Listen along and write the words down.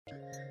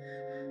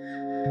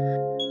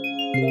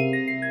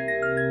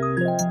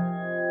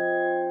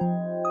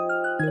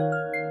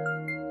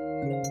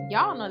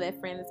Y'all know that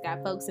friend that's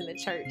got folks in the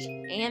church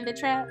and the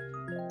trap.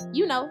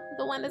 You know,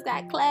 the one that's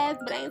got class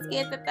but ain't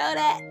scared to throw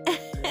that.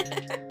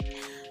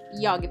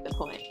 Y'all get the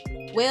point.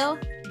 Well,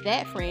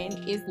 that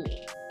friend is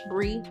me,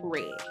 Bree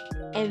Red.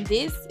 And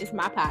this is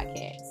my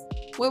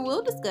podcast, where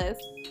we'll discuss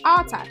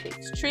all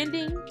topics,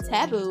 trending,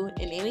 taboo,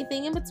 and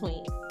anything in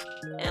between.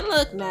 And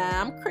look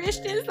now, I'm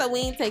Christian, so we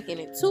ain't taking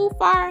it too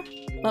far,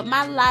 but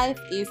my life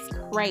is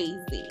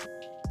crazy.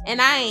 And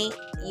I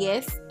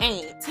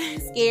ain't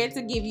scared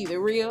to give you the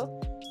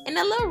real and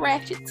a little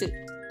ratchet too.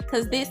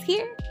 Cause this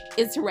here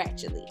is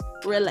ratchetly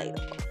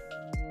relatable.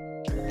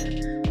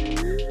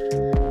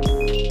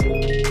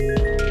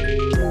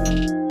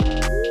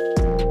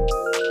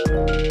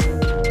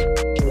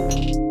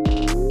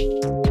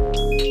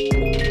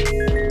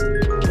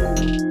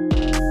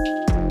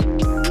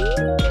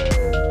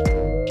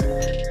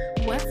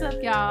 What's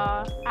up,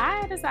 y'all?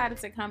 I decided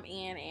to come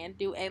in and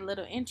do a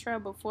little intro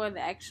before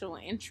the actual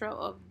intro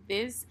of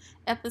this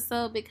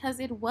episode because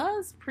it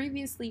was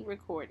previously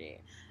recorded.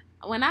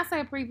 When I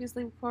say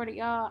previously recorded,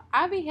 y'all,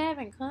 I be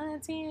having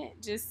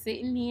content just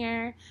sitting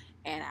here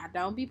and I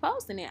don't be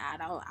posting it. I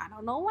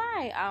don't know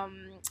why.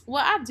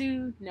 Well, I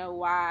do know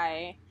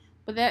why,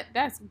 but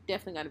that's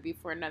definitely going to be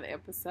for another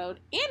episode.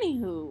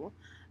 Anywho,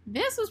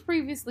 this was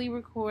previously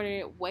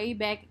recorded way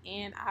back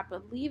in, I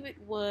believe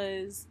it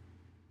was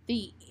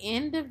the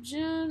end of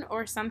June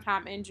or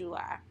sometime in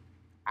July.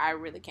 I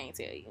really can't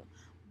tell you,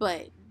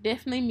 but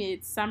definitely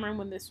midsummer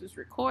when this was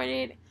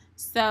recorded.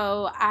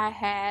 So I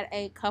had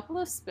a couple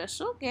of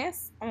special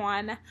guests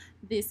on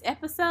this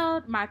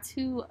episode. My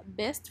two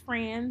best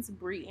friends,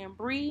 Bree and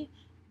Bree.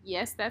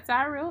 Yes, that's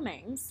our real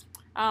names.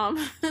 And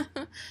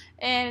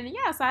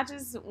yeah, so I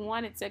just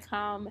wanted to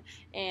come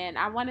and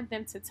I wanted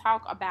them to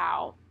talk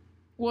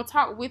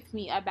with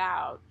me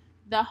about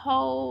the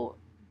whole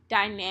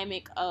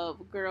dynamic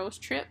of girls'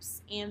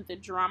 trips and the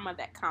drama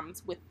that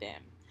comes with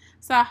them.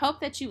 So I hope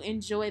that you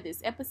enjoy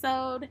this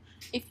episode.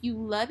 If you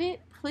love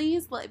it,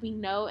 please let me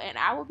know, and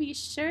I will be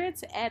sure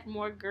to add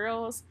more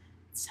girls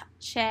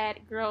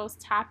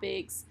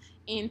topics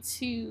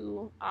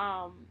into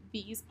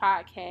these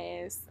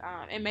podcasts,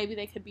 and maybe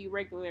they could be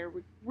regular,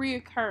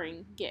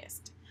 reoccurring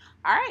guests.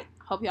 All right,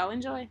 hope y'all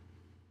enjoy.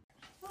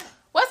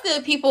 What's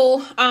good,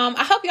 people?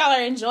 I hope y'all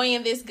are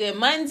enjoying this good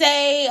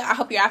Monday. I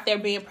hope you're out there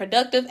being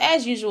productive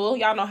as usual.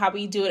 Y'all know how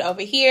we do it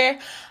over here.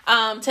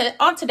 On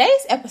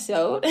today's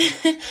episode,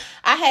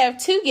 I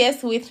have two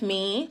guests with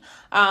me.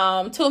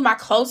 Two of my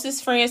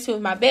closest friends, two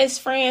of my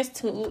best friends,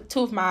 two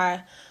of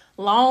my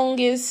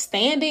longest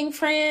standing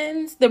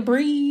friends, the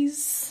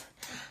Breeze.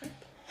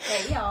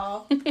 Hey,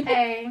 y'all.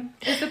 Hey,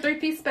 it's a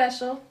 3-piece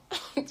special.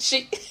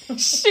 She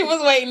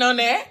was waiting on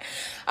that.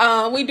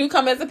 We do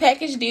come as a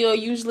package deal.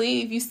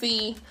 Usually, if you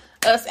see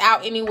us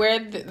out anywhere,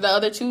 the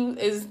other two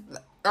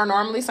are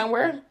normally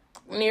somewhere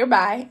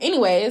nearby.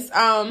 Anyways, so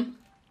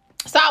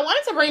I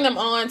wanted to bring them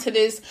on to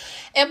this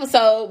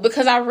episode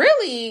because I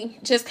really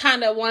just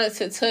kind of wanted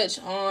to touch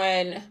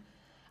on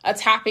a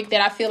topic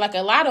that I feel like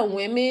a lot of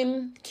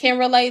women can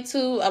relate to.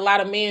 A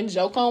lot of men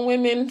joke on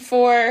women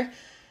for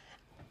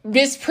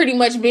this pretty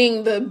much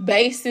being the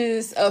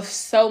basis of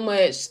so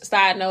much.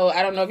 Side note,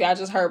 I don't know if y'all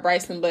just heard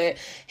Bryson, but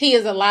he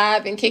is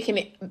alive and kicking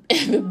it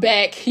in the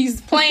back.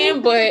 He's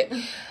playing, but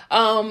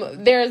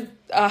there's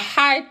a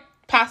high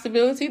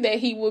possibility that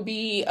he will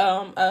be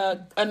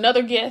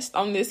another guest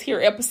on this here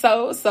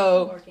episode.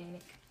 So,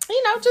 organic.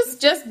 You know,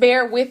 just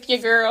bear with your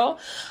girl.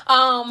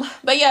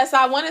 But yeah, so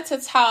I wanted to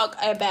talk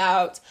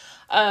about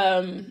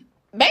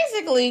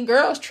basically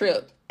girls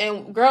trips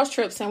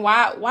and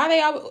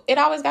why it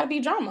always got to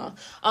be drama.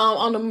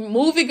 On the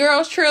movie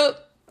Girls Trip,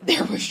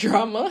 there was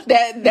drama.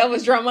 That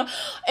was drama.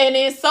 And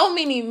then so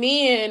many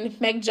men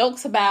make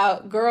jokes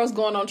about girls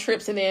going on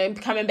trips and then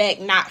coming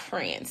back not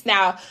friends.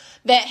 Now,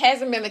 that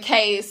hasn't been the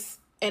case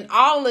in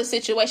all the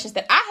situations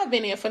that I have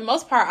been in. For the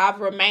most part,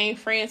 I've remained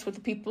friends with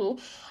the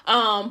people.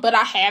 But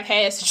I have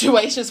had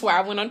situations where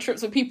I went on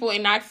trips with people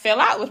and I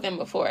fell out with them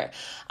before.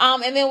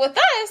 And then with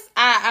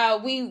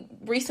us, we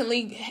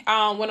recently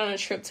went on a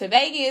trip to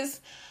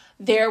Vegas.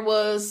 There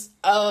was,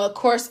 of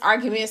course,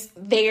 arguments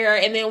there.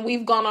 And then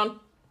we've gone on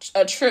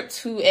a trip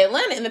to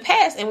Atlanta in the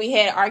past and we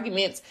had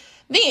arguments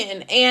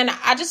then. And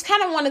I just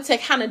kind of wanted to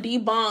kind of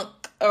debunk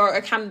or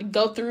kind of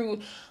go through,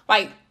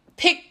 like,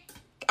 pick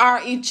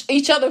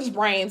each other's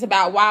brains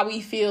about why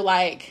we feel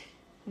like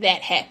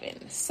that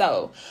happens.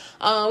 So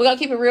we're gonna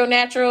keep it real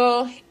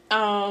natural.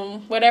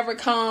 Whatever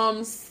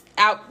comes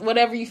out,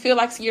 whatever you feel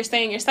like you're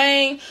saying.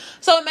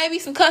 So it may be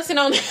some cussing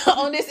on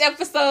this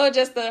episode,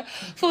 just a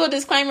full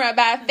disclaimer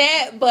about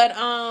that. But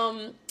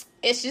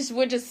it's just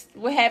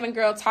we're having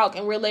girl talk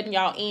and we're letting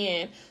y'all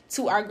in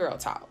to our girl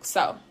talk.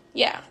 So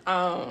yeah.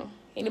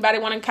 Anybody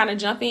want to kind of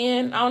jump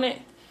in on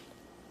it?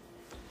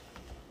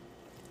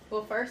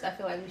 Well, first, I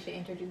feel like we should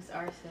introduce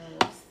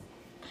ourselves.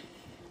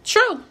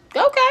 True.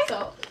 Okay.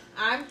 So,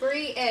 I'm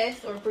Bree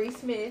S. or Bree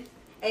Smith,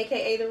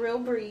 a.k.a. The Real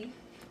Bree.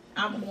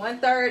 I'm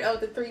 1/3 of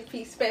the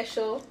 3-piece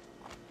special.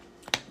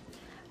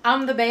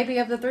 I'm the baby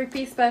of the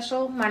 3-piece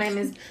special. My name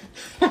is...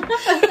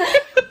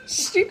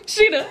 she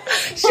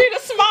the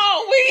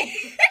small wing.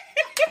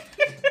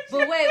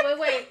 But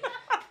wait.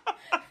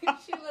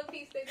 She little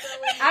piece they throw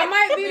in. I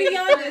might be the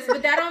youngest,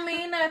 but that don't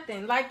mean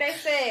nothing. Like they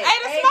said, Hey,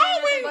 age ain't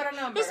nothing but a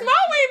number. the small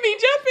wing be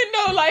jumping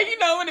though, like, you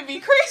know, when it be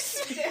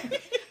crispy. I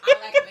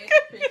like them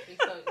extra crispy,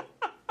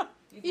 so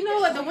You know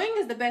what? The wing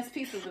is the best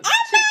piece of the I'm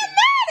not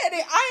mad at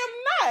it.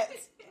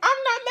 I'm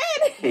not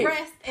mad at it.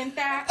 breast and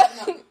thigh.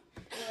 No.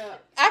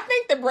 I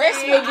think the breast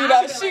would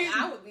be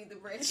I would be the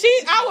breast.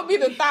 I would be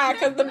the thigh,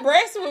 because the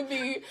breast would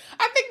be.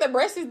 I think the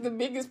breast is the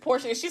biggest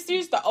portion. She's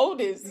the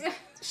oldest.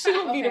 She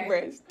would be the Okay.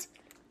 breast.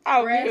 I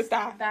would be the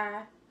Breast,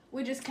 thigh.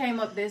 We just came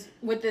up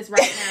with this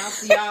right now,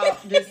 so y'all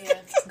just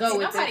go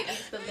with Nobody it.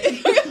 eats the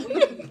leg. We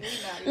not eating.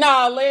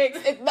 No, legs.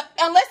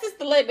 Unless it's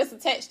the leg that's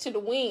attached to the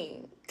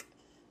wing.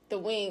 The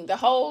wing, the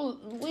whole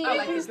wing I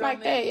like is the like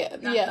drum leg,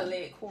 that. not Yeah. the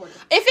leg quarter.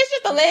 If it's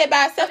just the leg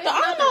by itself, There's I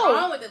nothing don't know.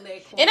 wrong with the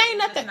leg quarter. It ain't It's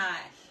nothing. just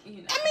not,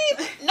 you know. I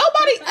mean,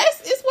 nobody.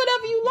 It's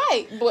whatever you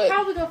like. But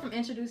How we go from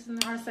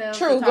introducing ourselves?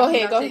 true. to Go talking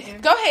ahead. about Go chicken?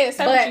 ahead. Go ahead.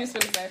 Say what But- you was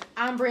gonna say.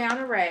 I'm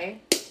Brianna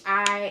Ray.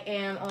 I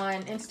am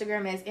on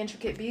Instagram as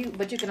Intricate Beauty,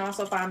 but you can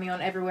also find me on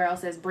everywhere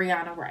else as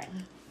Brianna Ray.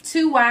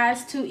 2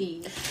 Y's, 2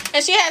 E's.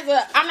 And she has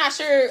a. I'm not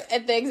sure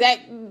at the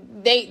exact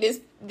date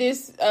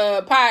this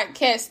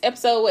podcast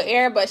episode will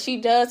air, but she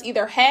does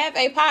either have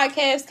a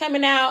podcast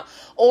coming out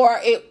or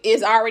it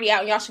is already out,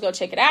 and y'all should go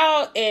check it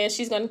out. And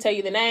she's going to tell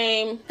you the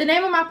name. The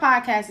name of my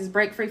podcast is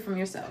Break Free From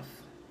Yourself.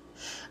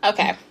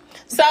 Okay.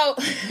 So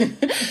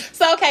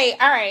okay,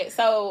 all right.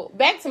 So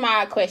back to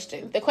my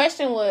question. The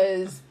question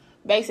was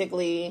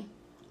basically,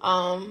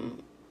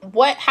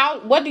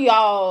 what do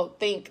y'all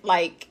think,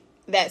 like,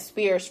 that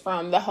spears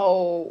from the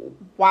whole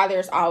why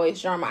there's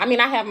always drama? I mean,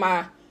 I have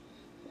my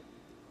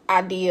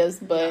ideas,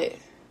 but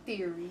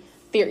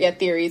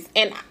theories,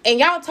 and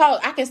y'all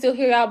talk. I can still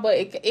hear y'all, but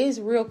it is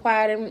real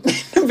quiet in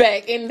the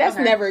back, and that's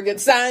Okay. never a good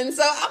sign.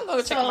 So I'm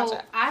gonna check my So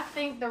chat. I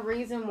think the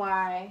reason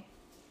why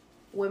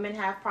women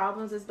have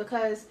problems is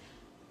because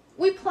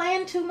we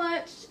plan too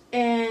much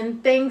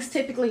and things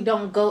typically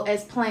don't go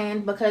as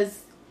planned because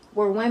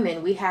we're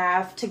women. We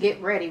have to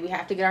get ready. We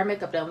have to get our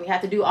makeup done. We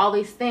have to do all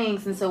these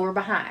things, and so we're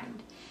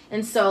behind.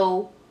 And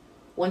so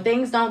when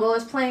things don't go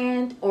as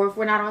planned, or if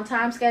we're not on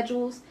time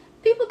schedules,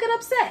 people get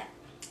upset.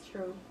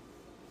 True.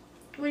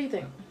 What do you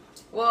think?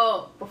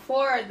 Well,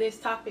 before this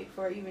topic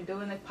for even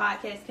doing this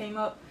podcast came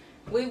up,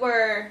 we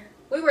were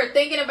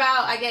thinking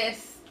about, I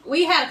guess,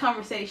 we had a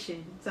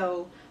conversation.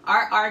 So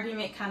our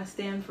argument kind of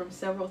stemmed from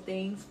several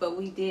things, but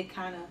we did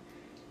kind of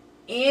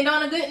end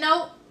on a good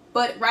note.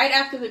 But right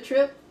after the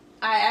trip,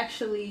 I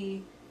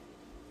actually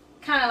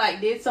kind of like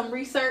did some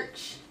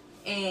research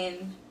and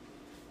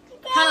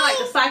kind of like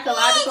the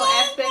psychological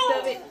aspect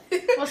of it.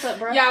 What's up,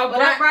 bro? Y'all,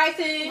 What up,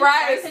 Bryson?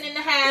 Bryson in the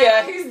house.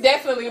 Yeah, he's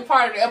definitely a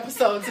part of the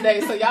episode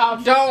today, so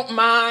y'all don't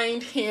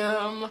mind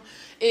him.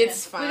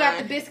 It's fine. We got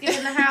the biscuit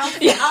in the house.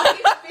 Yeah, I'll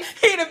get the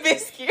biscuit. he the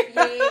biscuit.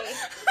 Yeah.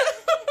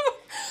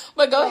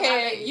 But go Well,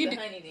 ahead. I use You the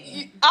do. honey then.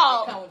 You, It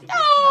come oh, with the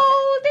biscuit.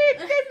 oh, they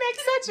make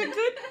such a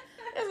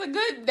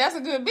good. That's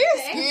a good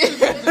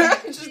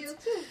biscuit.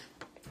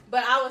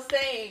 But I was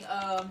saying,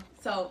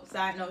 so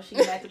side note, she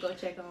had to go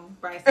check on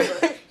Bryson.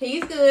 But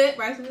he's good.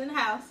 Bryson's in the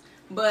house.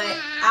 But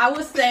I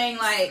was saying,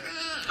 like,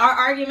 our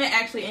argument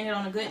actually ended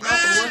on a good note.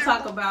 But we'll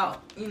talk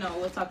about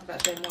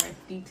that more in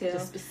detail. The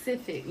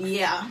specific.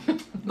 Yeah.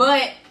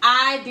 But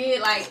I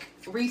did, like,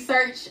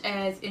 research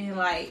as in,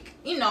 like,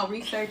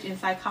 research in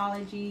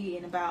psychology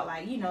and about,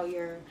 like,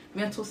 your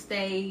mental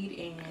state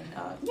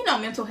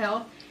and, mental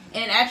health.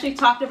 And actually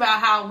talked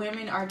about how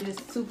women are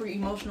just super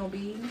emotional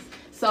beings.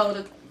 So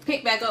to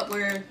pick back up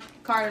where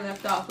Carter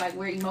left off, like,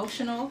 we're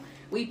emotional.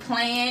 We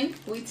plan.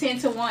 We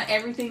tend to want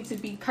everything to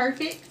be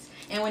perfect.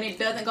 And when it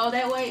doesn't go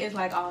that way, it's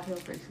like, all hell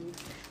breaks loose.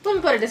 Let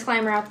me put a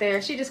disclaimer out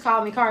there. She just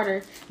called me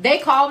Carter. They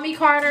called me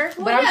Carter,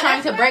 but I'm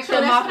trying to break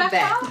them off of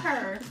that.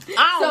 Her.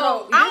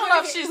 I don't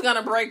know if she's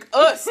gonna break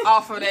us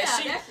off of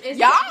that. Yeah,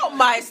 Y'all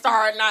might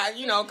start not,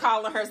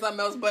 calling her something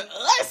else, but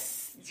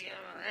us.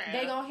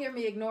 They gonna hear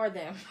me ignore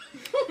them.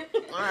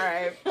 All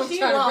right. I'm She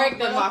trying to won't, break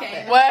them but off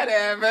okay. that.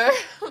 Whatever.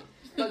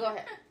 But go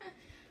ahead.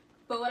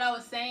 But what I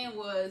was saying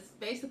was,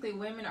 basically,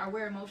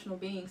 we're emotional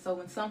beings. So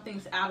when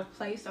something's out of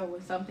place or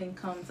when something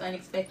comes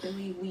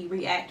unexpectedly, we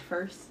react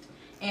first.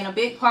 And a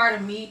big part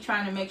of me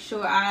trying to make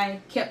sure I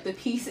kept the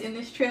peace in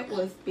this trip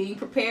was being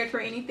prepared for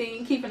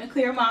anything, keeping a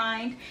clear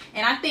mind.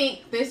 And I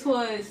think this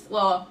was,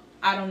 well,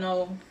 I don't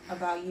know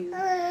about you.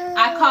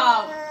 I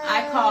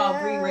call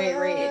Bree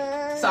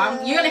Red.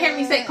 So you're gonna hear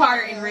me say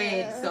Carter in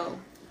Red. So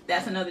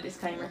that's another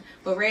disclaimer.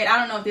 But Red, I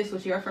don't know if this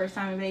was your first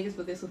time in Vegas,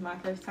 but this was my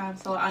first time.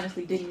 So I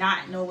honestly did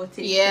not know what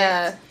to expect.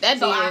 Yeah, that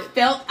So did.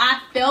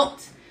 I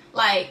felt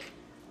like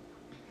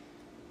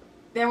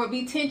there would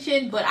be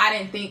tension, but I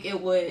didn't think it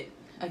would.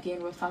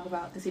 Again, we'll talk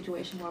about the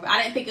situation more, but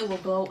I didn't think it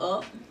would blow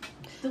up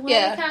the way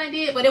it kind of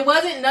did. But it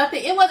wasn't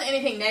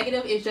anything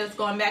negative. It's just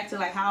going back to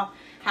like how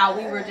how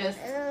we were just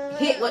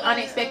hit with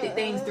unexpected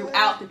things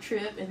throughout the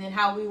trip, and then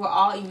how we were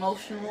all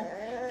emotional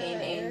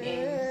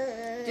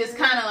and just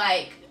kind of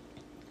like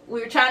we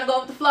were trying to go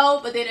with the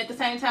flow, but then at the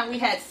same time we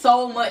had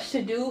so much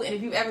to do. And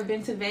if you've ever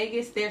been to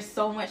Vegas, there's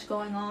so much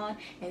going on,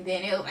 and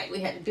then it was like we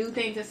had to do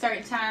things at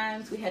certain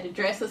times, we had to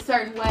dress a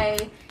certain way,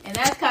 and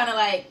that's kind of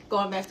like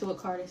going back to what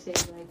Carter said,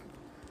 like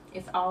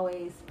it's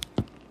always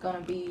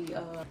gonna be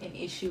an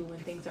issue when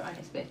things are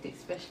unexpected,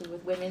 especially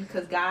with women,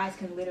 because guys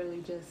can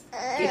literally just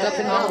get up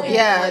and go.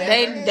 Yeah,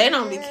 they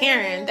don't be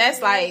caring.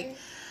 That's like,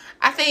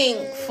 I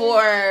think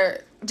for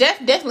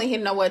Jeff definitely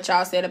hitting on what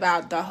y'all said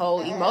about the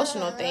whole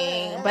emotional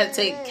thing, but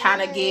to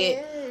kind of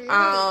get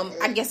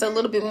I guess a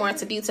little bit more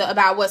into detail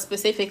about what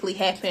specifically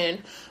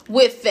happened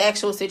with the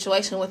actual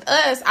situation with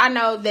us. I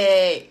know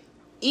that,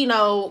 you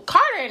know,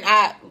 Carter and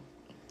I,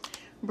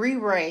 Bree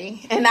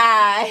Ray and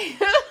I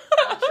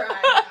I'll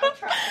try.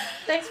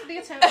 Thanks for the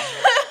attention.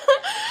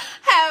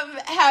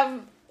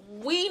 have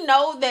we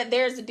know that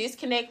there's a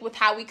disconnect with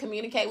how we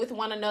communicate with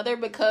one another,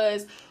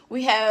 because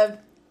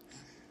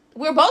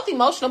we're both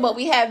emotional, but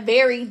we have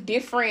very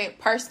different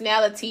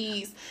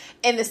personalities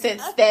in the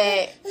sense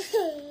that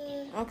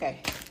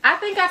I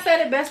think I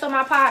said it best on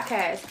my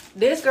podcast.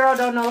 This girl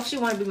don't know if she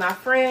want to be my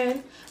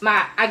friend,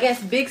 my, I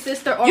guess, big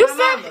sister, or my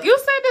mama. You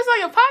said this on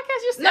your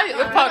podcast? You said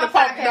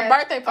the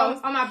birthday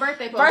post. On my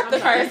birthday post. Birthday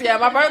post, yeah,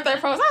 my birthday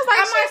post. I was like,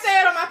 I might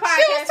say it on my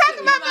podcast. She was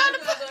talking about me on the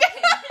podcast.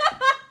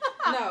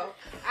 No,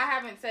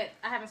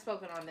 I haven't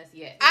spoken on this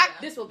yet.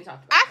 This will be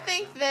talked about. I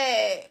think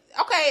that,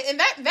 okay, and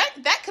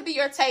that could be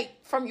your take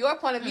from your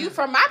point of view.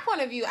 From my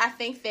point of view, I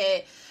think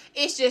that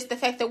it's just the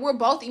fact that we're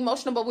both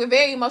emotional, but we're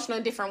very emotional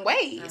in different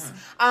ways.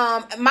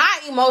 My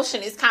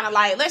emotion is kind of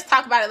like, let's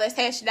talk about it, let's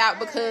hash it out,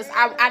 because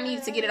I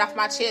need to get it off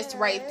my chest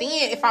right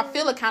then if I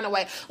feel a kind of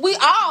way. We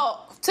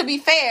all, to be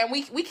fair,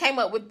 we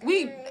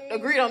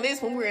agreed on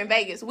this when we were in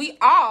Vegas. We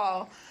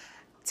all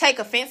take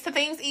offense to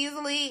things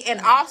easily, and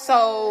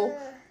also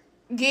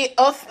get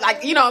us,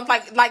 like, you know,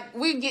 like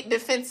we get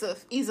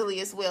defensive easily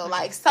as well.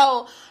 Like,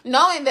 so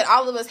knowing that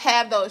all of us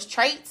have those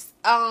traits,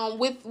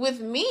 with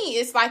me,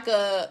 it's like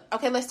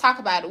okay, let's talk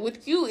about it.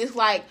 With you, it's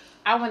like,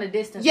 I want to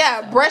distance. Yeah,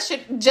 myself. brush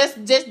it.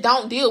 Just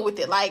don't deal with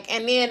it. Like,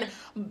 and then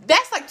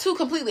that's like two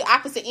completely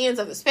opposite ends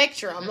of the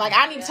spectrum. Like,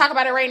 I need to talk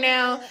about it right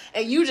now,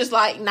 and you just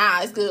like,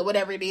 nah, it's good.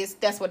 Whatever it is,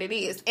 that's what it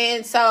is.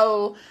 And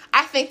so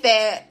I think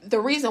that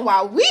the reason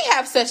why we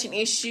have such an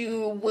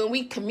issue when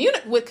we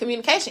with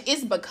communication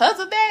is because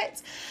of that.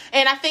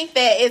 And I think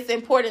that it's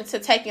important to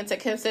take into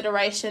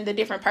consideration the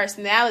different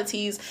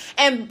personalities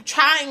and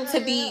trying to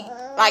be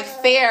like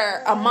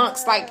fair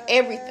amongst like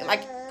everything,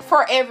 like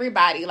for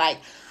everybody. Like,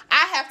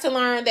 I have to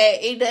learn that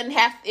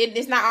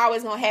it's not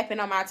always going to happen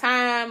on my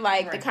time,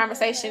 like the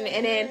conversation.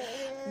 And then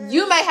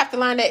you may have to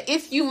learn that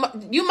if you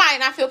might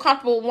not feel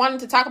comfortable wanting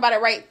to talk about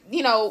it right,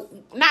 you know,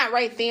 not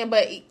right then,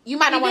 but you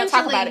might not want to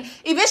talk about it.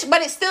 Eventually,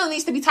 but it still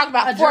needs to be talked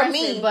about for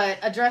me. But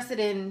address it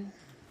in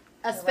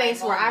a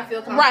space where I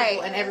feel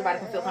comfortable and everybody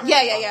can feel comfortable.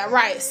 Yeah,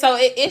 right. So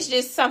it's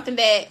just something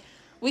that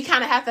we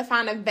kind of have to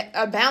find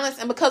a balance,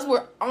 and because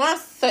we're on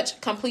such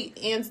complete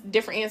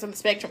different ends of the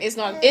spectrum,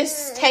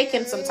 it's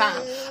taking some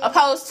time.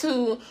 Opposed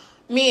to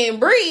me and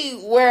Bree,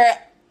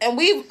 and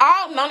we've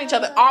all known each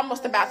other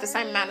almost about the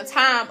same amount of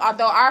time.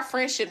 Although our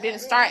friendship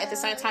didn't start at the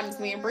same time as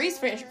me and Bree's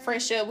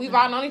friendship, we've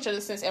all known each other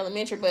since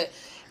elementary. But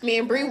me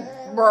and Bree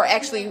were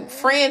actually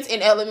friends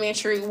in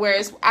elementary,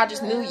 whereas I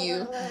just knew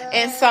you,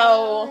 and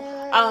so.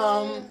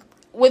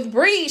 With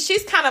Bree,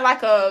 she's kind of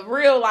like a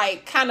real,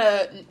 like, kind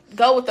of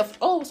go with the...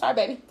 Oh, sorry,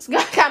 baby.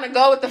 Kind of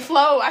go with the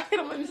flow. I hit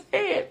him in his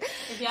head.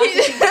 If y'all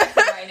can see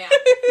right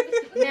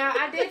now. Now,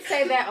 I did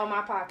say that on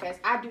my podcast.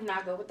 I do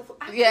not go with the flow.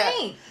 I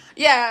can't.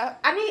 Yeah.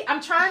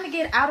 I'm trying to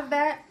get out of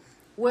that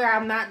where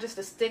I'm not just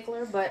a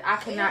stickler, but I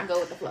cannot go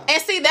with the flow.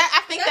 And see, that,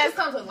 I think that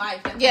comes with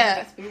life. That comes with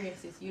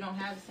experiences. You don't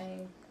have the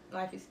same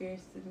life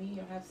experiences as me. You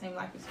don't have the same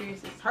life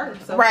experiences as her.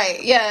 So.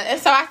 Right, yeah.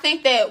 And so I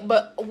think that,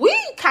 but we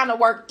kind of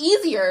work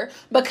easier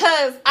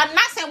because I'm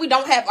not saying we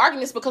don't have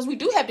arguments, because we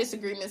do have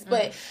disagreements,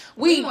 but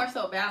we more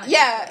so balanced.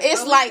 Yeah,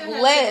 it's like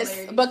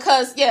less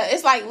because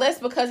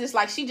it's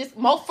like she just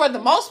for the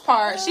most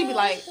part she be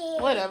like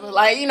whatever,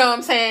 like, you know what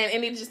I'm saying,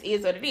 and it just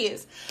is what it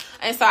is.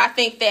 And so I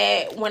think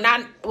that when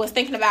I was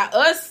thinking about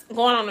us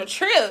going on a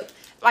trip,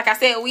 like I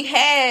said, we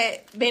had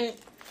been,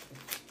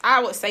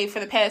 I would say,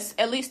 for the past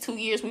at least 2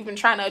 years, we've been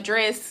trying to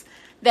address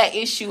that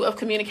issue of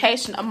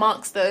communication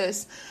amongst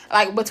us,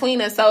 like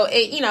between us. So,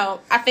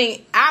 I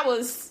think I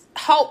was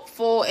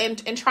hopeful in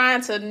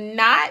trying to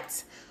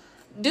not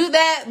do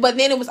that, but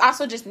then it was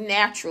also just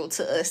natural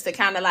to us to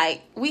kind of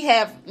like, we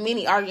have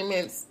many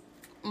arguments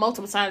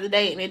multiple times a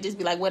day, and it just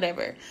be like,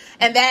 whatever.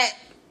 And that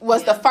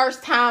was the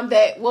first time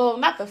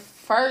not the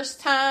first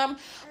time,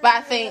 but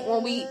I think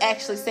when we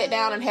actually sat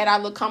down and had our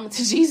little coming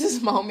to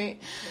Jesus moment,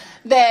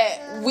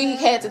 that we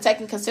had to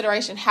take in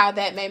consideration how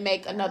that may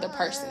make another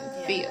person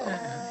feel.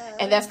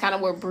 And that's kind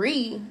of where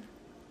Bree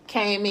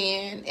came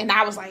in, and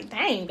I was like,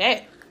 dang,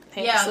 that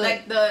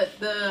like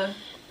the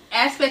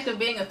aspect of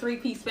being a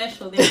 3-piece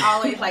special, there's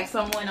always like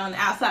someone on the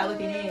outside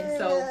looking in.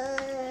 So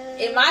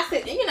in my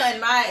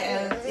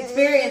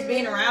experience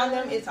being around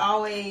them, it's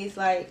always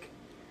like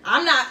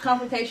I'm not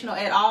confrontational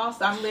at all,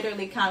 so I'm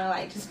literally kind of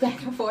like just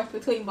back and forth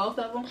between both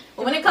of them.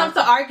 But when it comes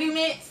to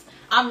arguments,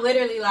 I'm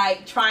literally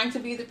like trying to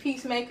be the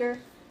peacemaker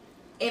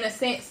in a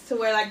sense to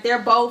where like they're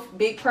both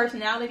big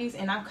personalities,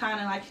 and I'm kind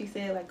of like she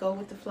said, like go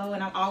with the flow,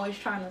 and I'm always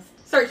trying to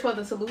search for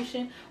the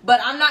solution.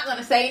 But I'm not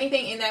gonna say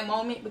anything in that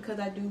moment because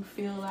I do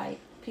feel like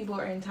people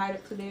are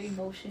entitled to their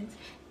emotions,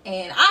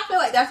 and I feel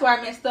like that's where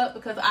I messed up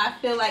because I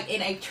feel like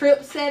in a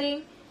trip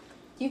setting,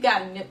 you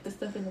gotta nip the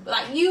stuff in the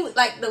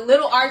like the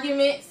little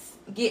arguments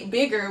get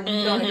bigger when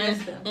you don't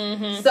address them.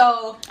 Mm-hmm.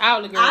 So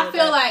I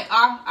feel like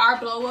our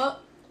blow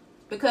up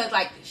because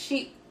like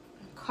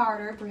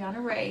Carter,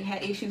 Brianna Ray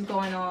had issues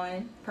going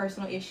on,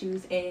 personal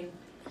issues, and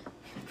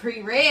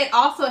Bree Red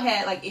also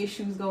had like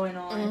issues going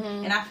on.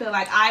 Mm-hmm. And I feel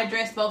like I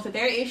addressed both of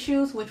their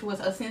issues, which was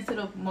a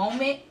sensitive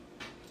moment,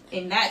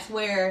 and that's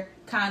where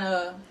kind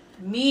of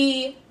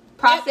me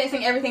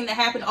processing everything that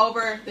happened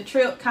over the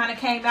trip kind of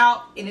came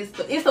out. And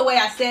it's the way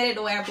I said it,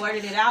 the way I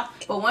blurted it out.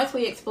 But once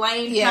we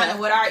explained kind of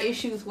what our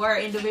issues were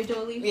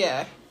individually,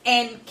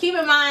 and keep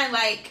in mind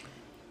like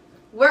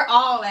we're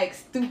all like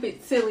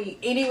stupid, silly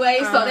anyway,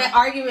 so that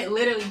argument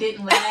literally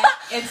didn't last.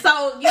 And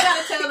so you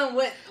gotta tell them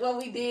what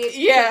we did.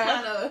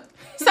 Yeah.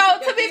 So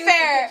to be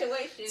fair,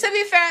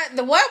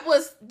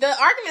 the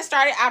argument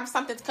started out of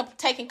something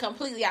taken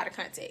completely out of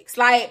context.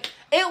 Like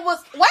it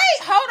was. Wait,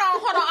 hold on.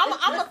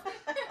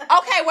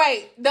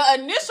 The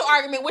initial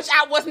argument, which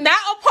I was not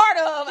a part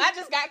of, I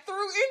just got threw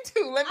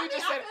into. I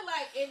feel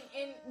like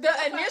in the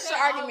initial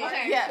argument,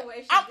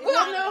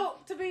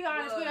 to be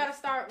honest, we gotta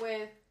start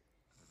with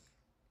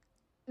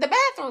the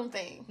bathroom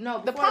thing. No,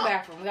 before the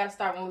bathroom. We got to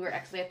start when we were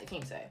actually at the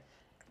King Say.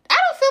 I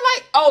don't feel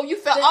like, you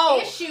felt,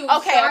 the issue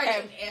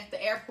started at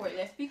the airport.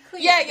 Let's be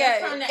clear. Yeah.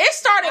 It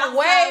started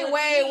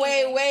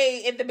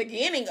way at the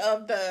beginning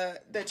of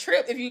the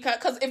trip.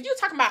 Because if you're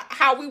talking about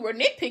how we were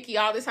nitpicky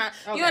all the time,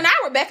 you and I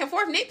were back and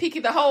forth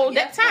nitpicky the whole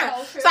time.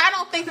 So I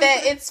don't think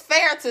that it's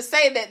fair to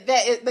say that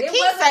the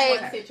King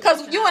Say,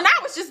 because you and I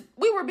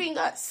we were being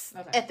us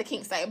at the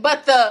King Say.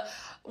 But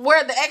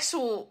where the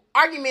actual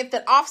argument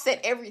that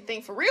offset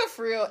everything for real,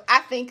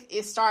 I think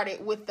it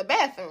started with the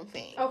bathroom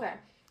thing. Okay.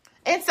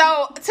 And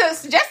so,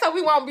 just so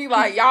we won't be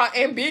like, y'all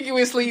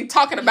ambiguously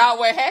talking about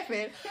what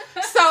happened.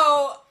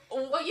 So,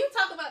 well, you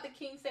talk about the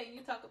King Say,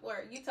 you talk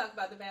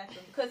about the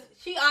bathroom. Because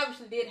she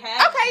obviously did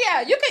have... Okay,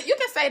 yeah, you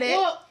can say that.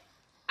 Well,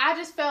 I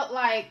just felt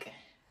like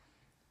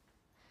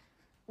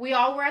we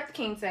all were at the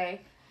King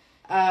Say.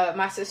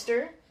 My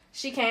sister,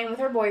 she came with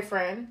her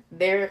boyfriend.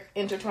 They're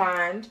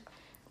intertwined.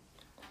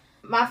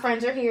 My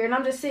friends are here, and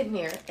I'm just sitting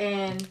here,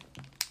 and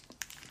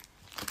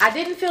I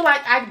didn't feel like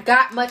I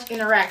got much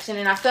interaction,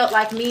 and I felt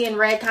like me and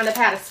Red kind of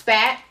had a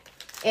spat,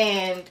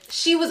 and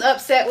she was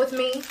upset with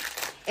me,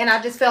 and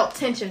I just felt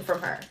tension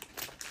from her.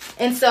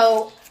 And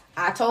so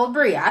I told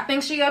Bree, I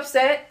think she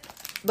upset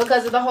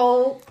because of the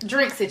whole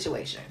drink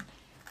situation.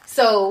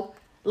 So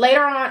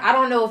later on, I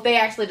don't know if they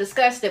actually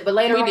discussed it, but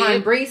later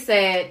on, Bree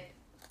said,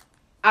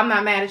 I'm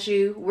not mad at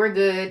you, we're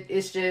good,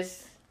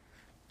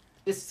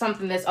 it's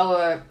something that's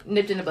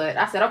nipped in the bud.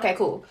 I said, okay,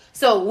 cool.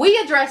 So we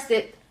addressed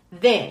it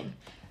then.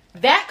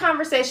 That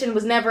conversation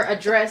was never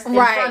addressed in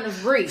front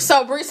of Bree.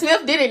 So Bree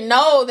Smith didn't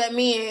know that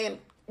me and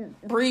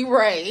Bree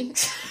Ray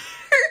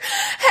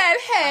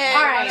had.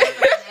 All right.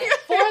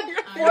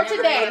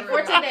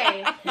 For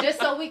today, just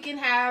so we can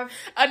have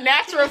a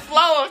natural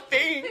flow of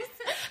things.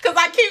 Because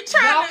I keep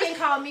trying Y'all can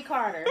call me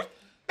Carter.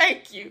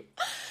 Thank you.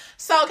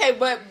 So, okay,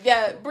 but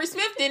Bree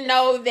Smith didn't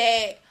know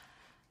that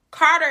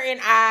Carter and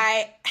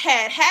I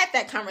had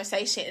that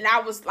conversation, and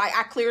I was like,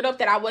 I cleared up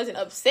that I wasn't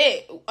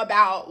upset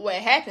about what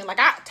happened. Like,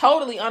 I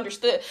totally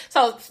understood.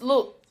 So,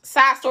 look,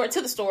 side story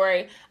to the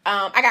story,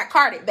 I got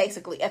carded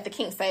basically at the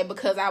King Say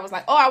because I was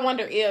like, I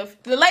wonder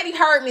if the lady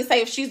heard me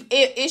say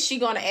is she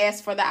going to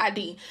ask for the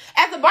ID?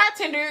 As a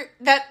bartender,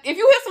 that if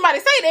you hear somebody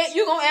say that,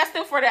 you're going to ask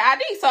them for the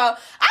ID. So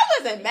I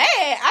wasn't mad.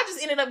 I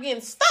just ended up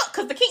getting stuck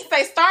because the King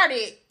Say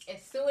started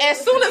as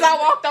soon as I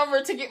walked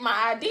over to get my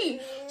ID.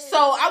 So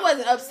I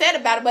wasn't upset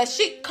about it, but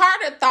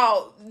Carter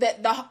thought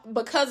that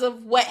because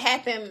of what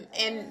happened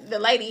and the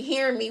lady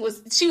hearing me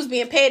she was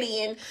being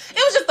petty, and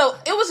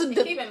it was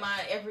just keep in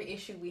mind every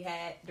issue we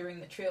had during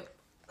the trip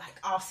like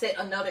offset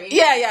another issue.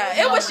 Yeah.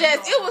 It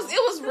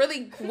was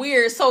really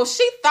weird. So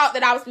she thought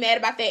that I was mad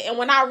about that, and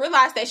when I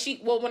realized that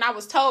when I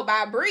was told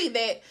by Bree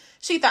that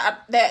she thought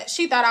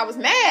I was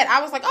mad,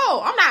 I was like,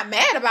 I'm not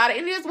mad about it.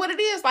 It is what it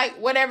is. Like,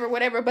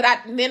 whatever. But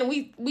then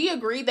we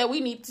agreed that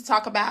we need to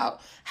talk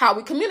about how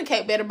we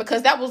communicate better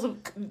because that was a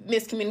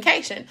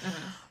miscommunication.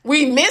 Mm-hmm.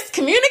 We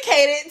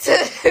miscommunicated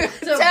to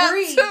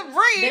Bree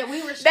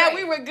that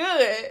we were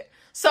good.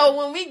 So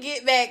when we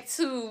get back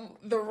to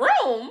the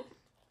room,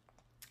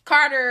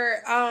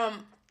 Carter,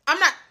 I'm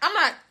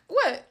not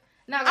what?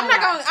 I'm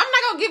not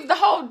gonna give the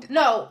whole.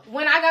 No,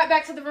 when I got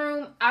back to the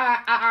room,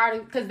 I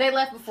already, because they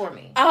left before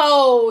me.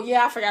 Oh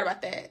yeah, I forgot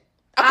about that.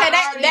 Okay,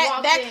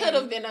 that could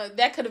have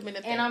been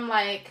a thing. And I'm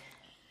like,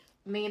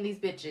 me and these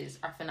bitches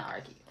are finna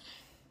argue.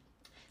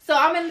 So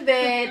I'm in the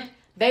bed.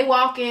 They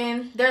walk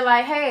in. They're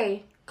like,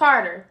 "Hey,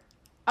 Carter.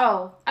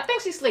 Oh, I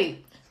think she's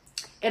asleep."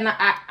 And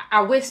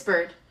I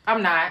whispered,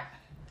 "I'm not."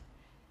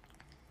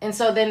 And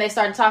so then they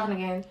started talking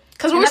again.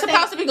 Because we were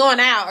supposed to be going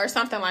out or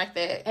something like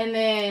that. And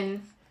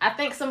then I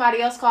think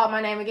somebody else called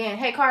my name again.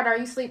 "Hey, Carter, are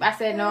you asleep?" I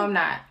said, "No, I'm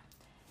not."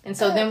 And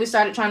so then we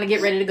started trying to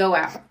get ready to go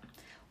out.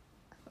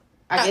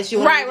 I guess you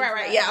want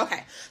right. Yeah,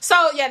 okay. So,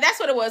 yeah, that's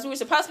what it was. We were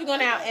supposed to be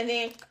going out. And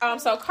then,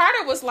 so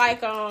Carter was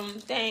like,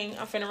 dang,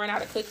 I'm finna run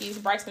out of cookies.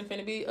 Bryson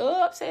finna be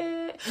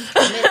upset.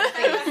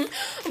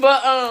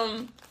 But,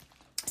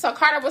 so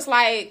Carter was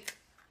like,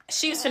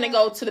 she was finna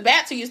go to the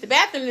bathroom, use the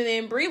bathroom. And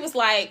then Bree was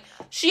like,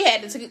 she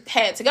had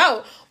to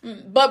go.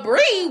 But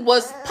Bree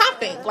was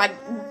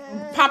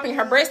pumping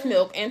her breast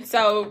milk. And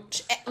so,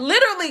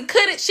 literally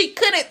she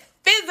couldn't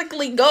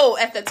physically go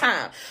at the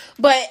time.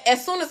 But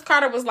as soon as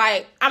Carter was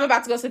like, I'm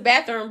about to go to the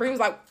bathroom, Bree was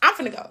like, I'm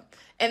finna go.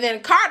 And then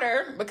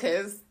Carter,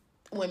 because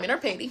women are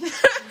petty,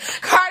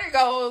 Carter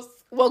goes,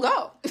 well,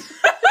 go. That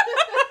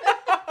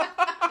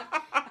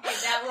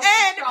was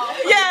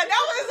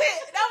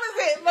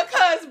it.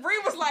 Because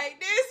Bree was like,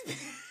 this,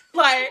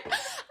 like,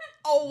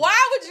 oh, why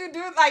would you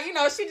do, like, you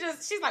know,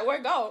 she's like,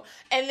 where go?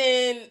 And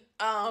then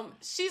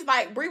she's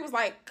like, Bree was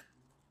like,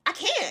 I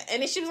can't.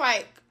 And then she was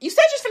like, you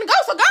said you're finna go,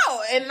 so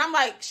go. And I'm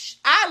like,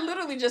 I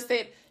literally just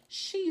said,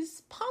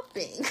 she's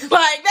pumping.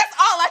 Like, that's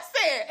all I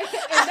said.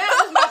 And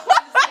that was my point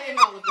of saying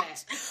all of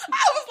that.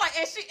 I was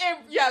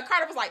like,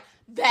 Carter was like,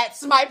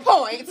 that's my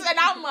point. And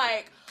I'm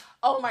like,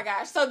 oh my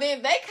gosh. So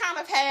then they kind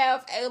of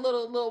have a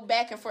little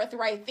back and forth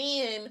right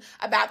then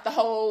about the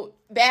whole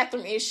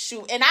bathroom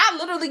issue. And I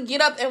literally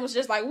get up and was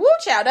just like, woo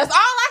child. That's all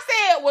I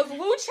said was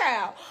woo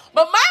child.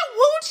 But my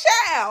woo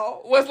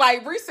child was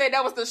like, Bree said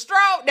that was the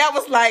straw. That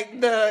was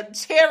like the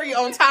cherry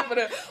on top of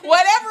the,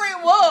 whatever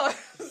it was.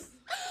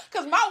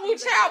 Because my woo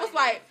child was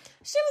like,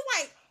 she was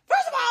like,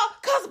 first of all,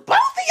 because both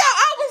of y'all,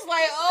 I was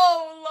like,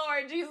 oh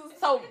Lord Jesus.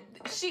 So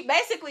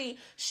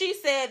she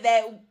said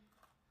that,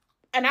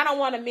 and I don't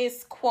want to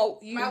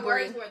misquote you. My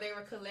words were they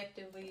were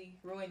collectively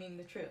ruining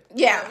the trip.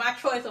 Yeah. So my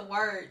choice of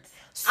words.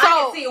 So, I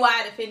can see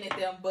why it offended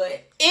them,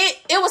 but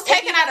it was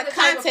taken out of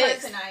context. Type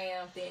of person I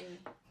am, then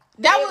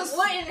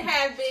wouldn't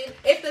have been,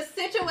 if the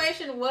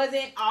situation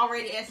wasn't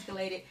already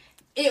escalated,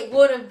 it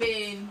would have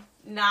been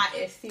not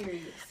as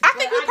serious. I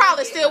think we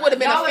probably still would have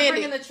been y'all offended. Y'all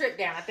are bringing the trip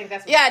down. I think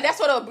that's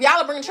what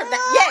y'all are bringing the trip down.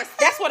 Yes,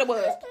 that's what it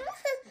was.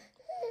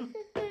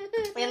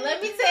 And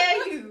let me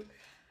tell you,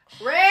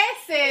 Red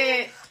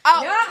said,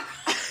 y'all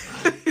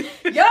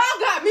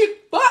got me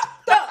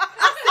fucked up.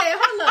 I said,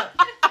 hold up.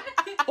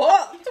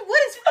 Fucked?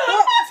 What is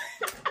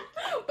fucked?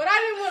 But I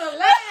didn't want to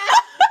laugh.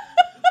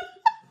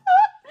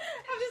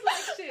 I'm just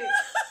like, shit.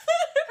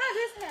 How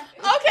this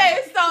happened? Okay,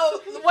 so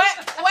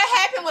what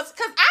happened was,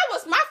 because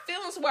my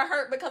feelings were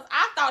hurt because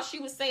I thought she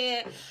was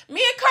saying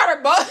me and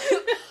Carter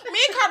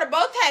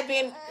both had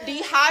been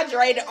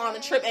dehydrated on the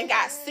trip and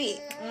got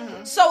sick.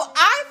 Mm-hmm. So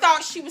I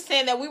thought she was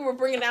saying that we were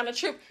bringing down the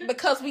trip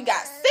because we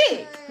got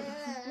sick.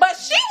 But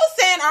she was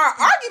saying our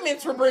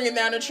arguments were bringing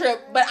down the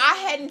trip, but I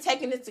hadn't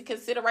taken into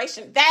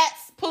consideration.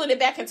 That's pulling it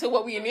back into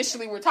what we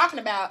initially were talking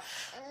about.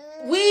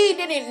 We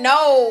didn't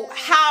know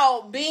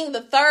how being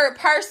the third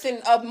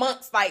person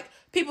amongst, like,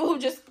 people who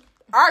just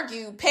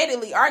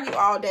pettily argue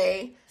all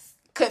day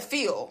could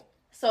feel.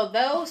 So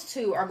those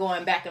two are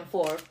going back and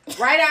forth.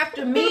 Right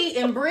after me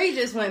and Bree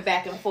just went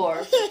back and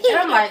forth. And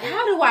I'm like,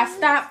 how do I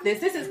stop this?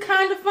 This is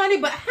kind of funny,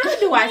 but how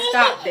do I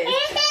stop this?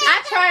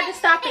 I tried to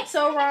stop it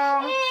so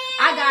wrong.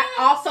 I got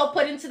also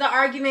put into the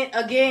argument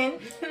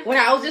again when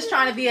I was just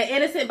trying to be an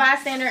innocent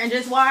bystander and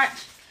just watch.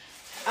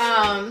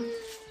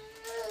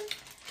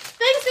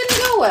 Things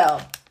didn't go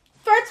well.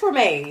 Threats were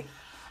made.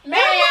 Man,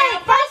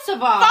 first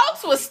of all,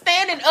 folks was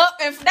standing up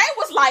and they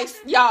was like,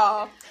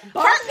 y'all.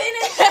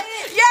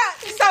 Yeah,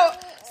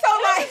 so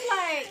like,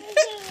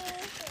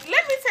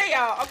 let me tell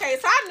y'all, okay,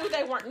 so I knew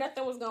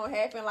nothing was gonna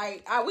happen.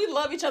 Like, we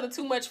love each other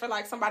too much for,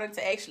 like, somebody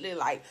to actually,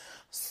 like,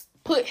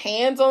 put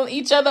hands on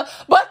each other.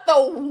 But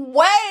the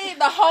way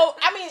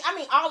I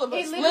mean, all of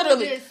us,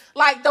 literally,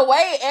 like, the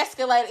way it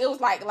escalated, it was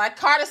like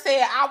Carter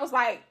said, I was,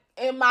 like,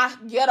 in my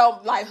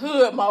ghetto, like,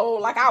 hood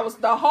mode. Like, I was,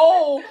 the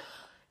whole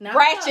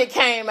ratchet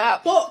came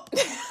out.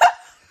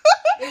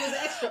 It was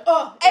extra.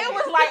 It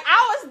was like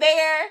I was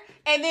there,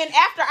 and then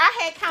after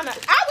I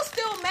was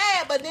still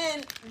mad, but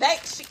then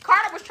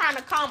Carter was trying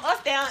to calm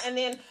us down,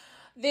 and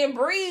then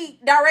Bree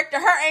directed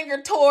her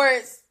anger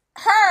towards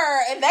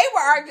her, and they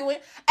were arguing,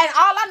 and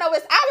all I know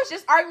is I was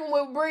just arguing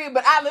with Bree,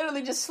 but I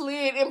literally just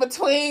slid in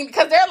between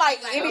because they're like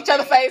in each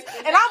other's face,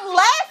 and I'm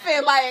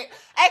laughing, like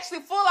actually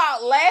full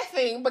out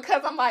laughing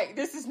because I'm like,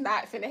 this is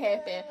not finna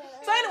happen.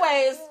 So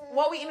anyways,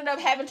 what we ended up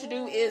having to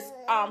do is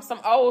some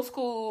old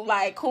school,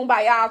 like,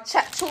 kumbaya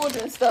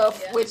children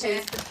stuff, which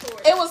is,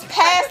 it was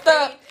past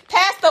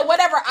the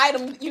whatever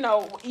item, you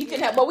know, you can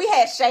have, but we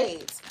had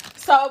shades,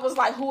 so it was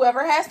like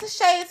whoever has the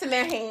shades in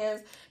their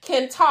hands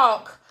can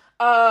talk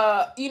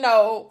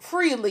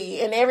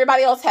freely, and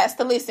everybody else has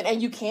to listen,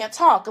 and you can't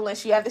talk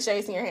unless you have the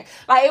shades in your hand.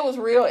 Like, it was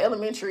real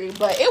elementary,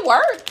 but it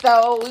worked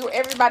though.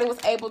 Everybody was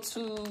able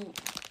to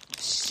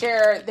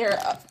share their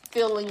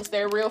feelings,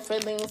 their real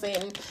feelings,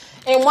 and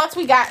once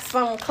we got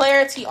some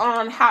clarity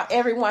on how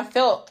everyone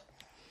felt,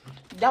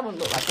 that one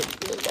looked like it was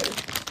good, baby.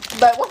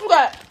 But once we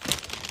got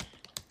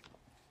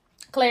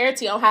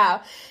clarity on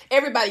how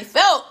everybody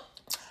felt,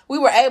 we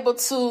were able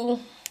to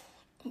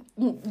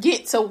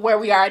get to where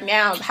we are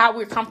now, how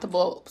we're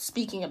comfortable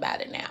speaking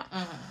about it now.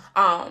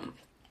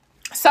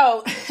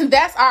 So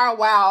that's our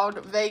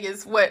wild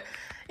Vegas. What,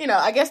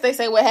 I guess they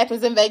say what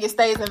happens in Vegas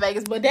stays in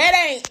Vegas, but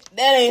that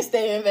ain't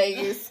staying in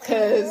Vegas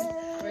because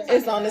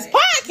it's on this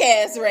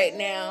podcast right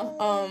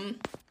now.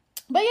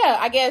 But yeah,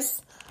 I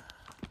guess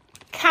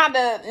kind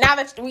of now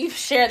that we've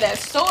shared that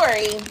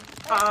story,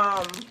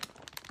 I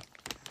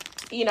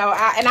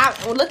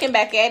looking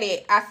back at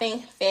it, I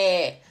think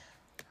that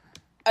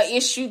an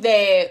issue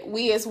that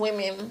we as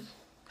women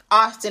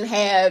often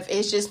have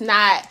is just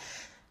not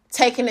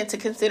taking into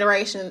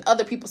consideration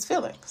other people's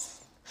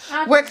feelings.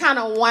 We're kind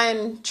of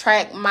one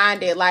track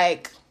minded,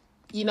 like,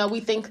 we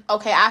think,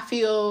 okay, I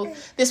feel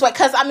this way.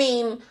 Because,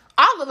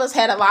 all of us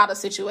had a lot of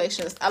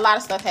situations, a lot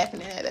of stuff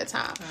happening at that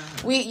time.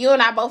 You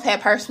and I both had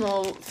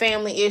personal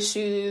family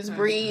issues.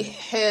 Bree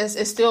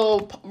is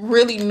still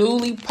really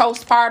newly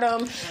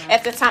postpartum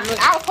at the time.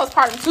 I was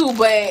postpartum too,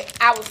 but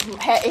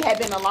it had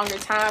been a longer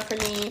time for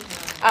me.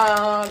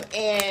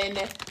 And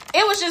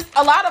it was just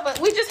a lot of us.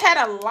 We just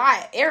had a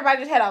lot. Everybody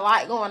just had a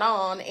lot going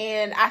on.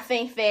 And I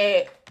think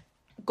that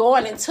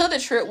going into the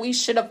trip, we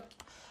should have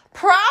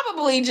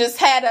probably just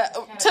had a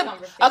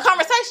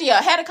conversation.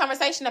 Yeah, had a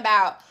conversation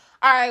about,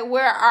 all right,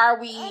 where are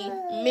we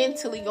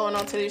mentally going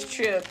on to this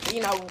trip?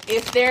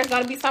 If there's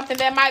going to be something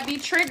that might be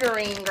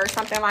triggering or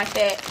something like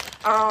that.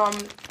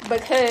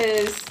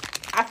 Because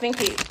I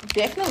think it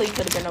definitely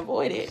could have been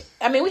avoided.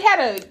 We had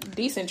a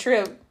decent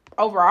trip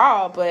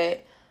overall,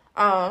 but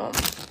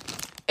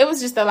it was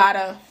just a lot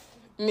of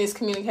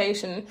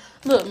miscommunication.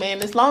 Look,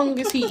 man, as long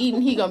as he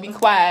eating, he gonna be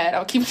quiet.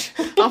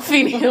 I'm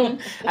feeding him.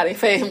 I didn't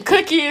feed him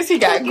cookies. He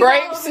got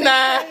grapes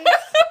now.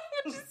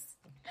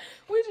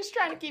 We're just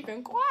trying to keep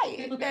him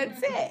quiet.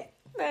 That's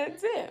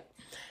it.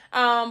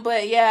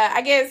 But yeah,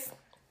 I guess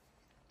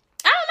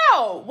I don't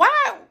know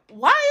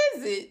why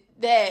is it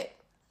that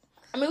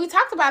we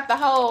talked about the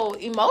whole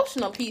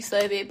emotional piece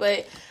of it,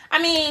 but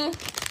I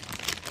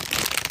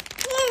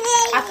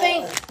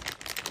think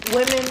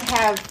women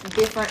have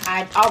different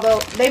although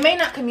they may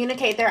not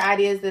communicate their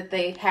ideas that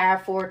they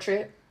have for a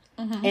trip,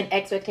 and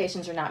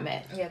expectations are not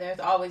met. Yeah, there's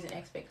always an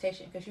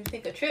expectation because you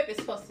think a trip is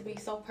supposed to be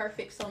so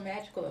perfect, so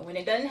magical, and when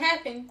it doesn't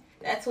happen,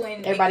 that's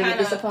when everybody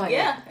gets disappointed.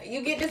 Yeah,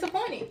 you get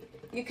disappointed.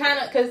 You kind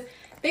of, because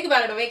think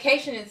about it, a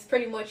vacation is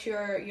pretty much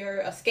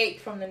your escape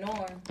from the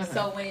norm.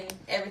 So when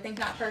everything's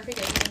not perfect,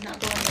 everything's not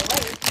going your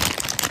way,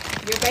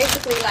 you're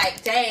basically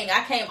like, dang,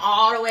 I came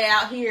all the way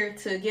out here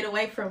to get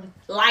away from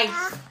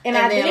life. And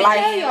I didn't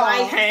tell y'all.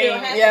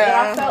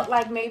 I felt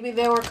like maybe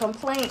there were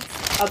complaints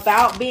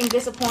about being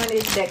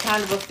disappointed that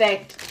kind of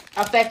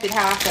affected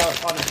how I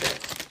felt on the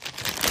trip.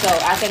 So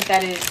I think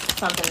that is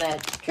something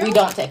that we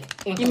don't take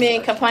in. You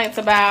mean complaints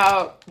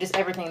about just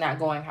everything not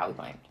going how we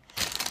planned?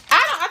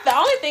 The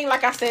only thing,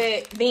 like I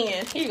said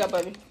then, here you go,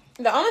 baby.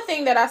 The only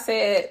thing that I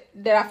said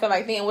that I felt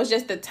like then was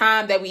just the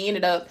time that we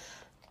ended up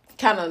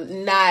kind of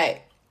not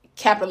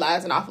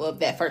capitalizing off of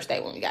that first day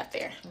when we got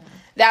there.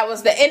 That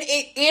was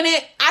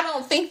I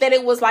don't think that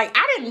it was like,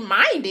 I didn't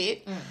mind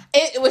it.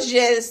 It was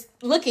just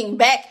looking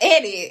back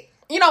at it.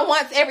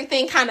 Once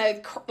everything kind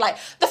of, like,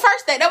 the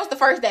first day, that was the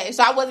first day.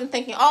 So I wasn't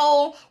thinking,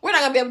 oh, we're not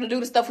going to be able to do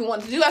the stuff we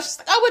wanted to do. I was just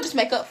like, oh, we'll just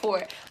make up for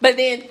it. But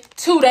then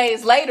 2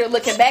 days later,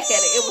 looking back at it,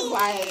 it was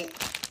like,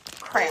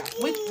 crap,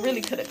 we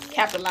really could have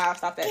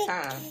capitalized off that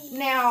time.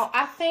 Now,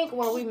 I think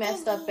where we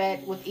messed up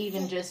at with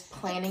even just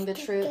planning the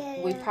trip,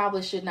 we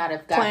probably should not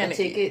have gotten the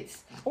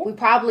tickets. We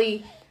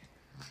probably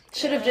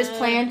should have just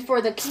planned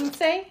for the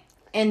quince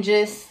and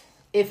just,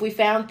 if we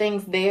found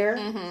things there,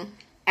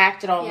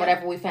 acted on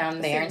whatever we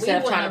found there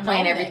instead of trying to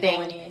plan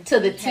everything to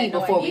the T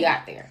before we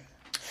got there.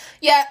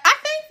 Yeah, I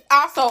think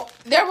also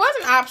there was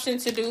an option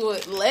to do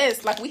it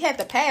less. Like, we had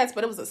the pass,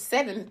 but it was a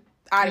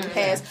 7-item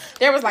pass.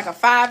 There was like a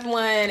 5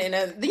 one and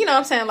a, you know what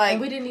I'm saying? Like,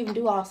 and we didn't even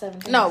do all 7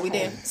 things. No, we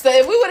didn't. So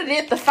if we would have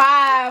did the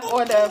 5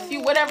 or the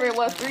few, whatever it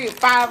was, 3 or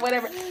 5,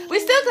 whatever, we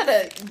still could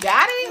have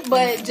got it,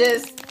 but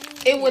just,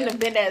 it wouldn't have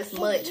been as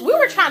much. We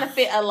were trying to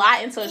fit a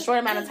lot into a short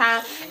amount of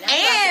time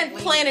and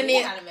planning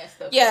it.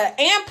 Yeah,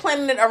 and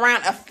planning it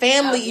around a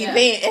family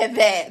event at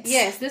that.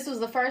 Yes, this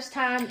was the first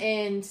time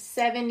in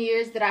 7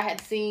 years that I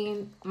had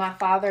seen my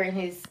father and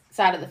his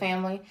side of the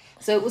family.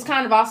 So it was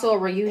kind of also a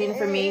reunion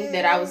for me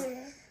that I was,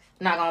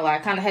 not gonna lie,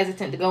 kind of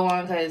hesitant to go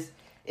on because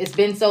it's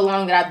been so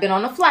long that I've been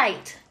on a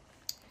flight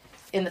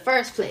in the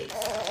first place.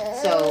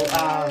 So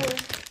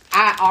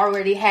I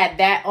already had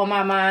that on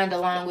my mind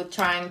along with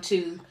trying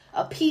to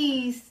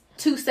appease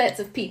 2 sets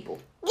of people.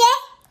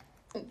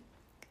 Yeah.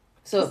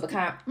 So it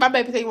became... My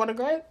baby think you want a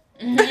grape?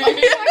 Can I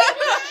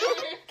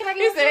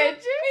get a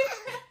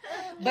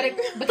But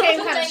it became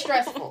kind of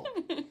stressful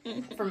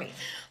for me.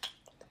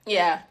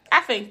 Yeah, I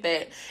think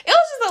that it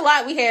was just a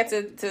lot we had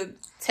to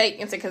take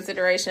into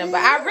consideration.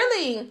 But I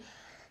really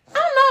I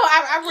don't know.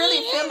 I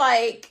really feel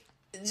like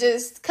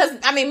just because,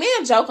 I mean,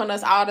 men joke on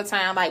us all the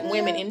time, like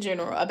women in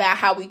general, about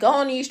how we go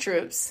on these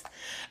trips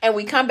and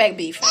we come back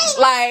beefing.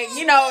 Like,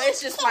 you know,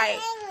 it's just like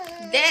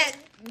that.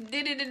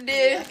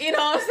 You know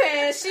what I'm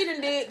saying? She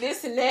done did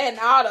this and that and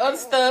all the other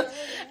stuff.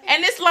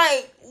 And it's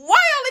like, why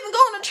y'all even go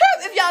on a trip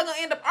if y'all gonna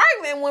end up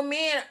arguing when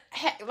men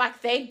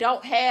like they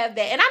don't have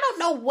that? And I don't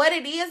know what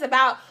it is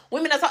about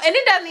women and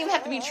it doesn't even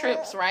have to be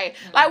trips, right?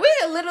 Like we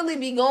could literally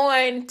be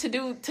going to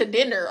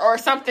dinner or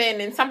something,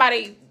 and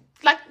somebody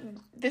like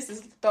this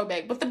is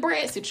throwback, but the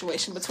bread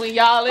situation between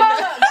y'all and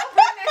Hold up, don't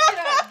bring that shit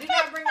up. Do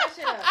not bring that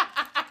shit up.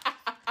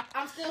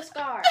 I'm still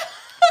scarred.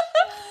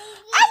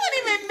 I wasn't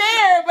even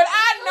there, but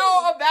I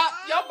know about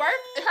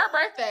her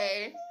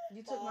birthday.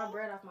 You took my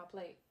bread off my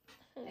plate.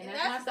 And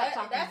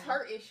that's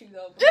her issue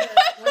though. Because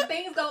when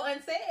things go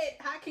unsaid,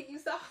 how can you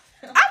solve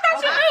them? I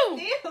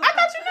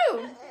thought you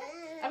knew.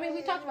 I mean,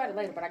 we talked about it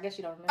later, but I guess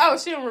you don't remember. Oh,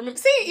 she don't remember.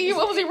 See, it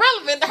was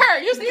irrelevant to her.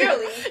 You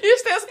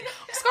still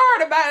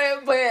scarred about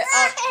it, but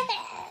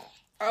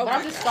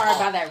I'm just scarred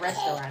by that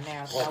restaurant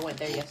now because I went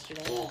there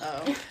yesterday.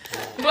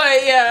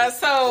 But yeah,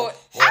 so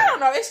I don't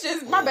know. It's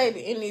just my baby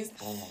in these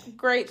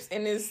grapes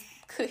and this.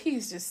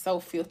 He's just so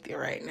filthy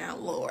right now,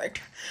 Lord.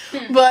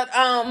 But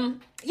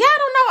yeah, I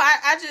don't know.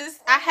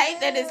 I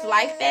hate that it's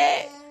like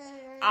that.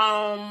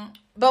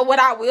 But what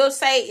I will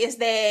say is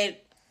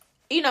that,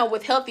 you know,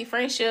 with healthy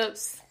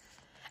friendships,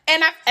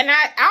 and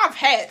I've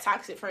had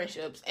toxic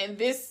friendships, and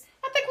this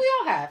I think we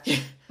all have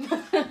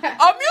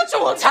a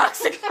mutual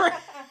toxic friend.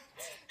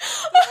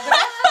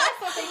 That's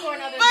something for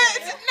another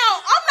day. No,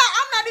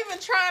 I'm not even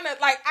trying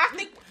to, like, I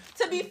think,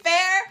 to be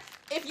fair,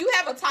 if you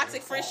have a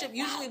toxic friendship,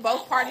 usually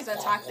both parties are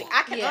toxic.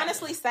 I can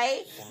honestly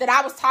say that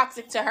I was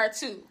toxic to her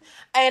too.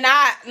 And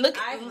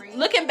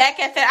looking back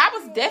at that, I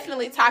was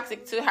definitely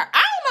toxic to her. I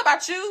don't know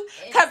about you,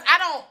 because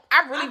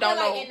I really don't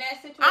know. Like in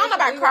that situation, I don't know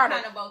about Carter.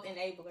 We were kind of both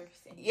enablers.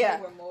 And yeah.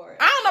 You were more.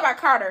 I don't know about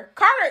Carter.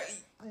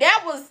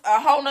 That was a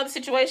whole nother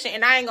situation,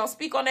 and I ain't gonna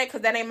speak on that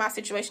because that ain't my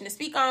situation to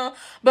speak on.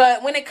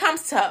 But when it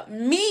comes to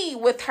me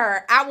with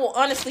her, I will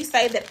honestly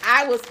say that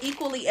I was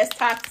equally as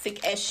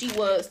toxic as she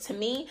was to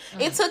me.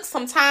 Mm-hmm. It took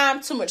some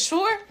time to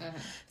mature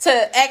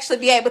to actually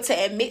be able to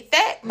admit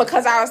that,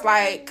 because I was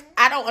like,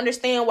 I don't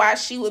understand why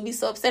she would be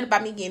so upset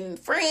about me getting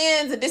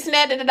friends and this and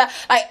that,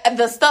 like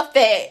the stuff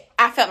that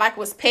I felt like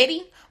was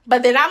petty.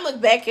 But then I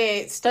look back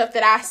at stuff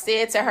that I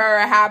said to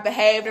her, how I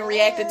behaved and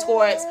reacted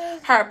towards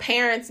her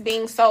parents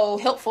being so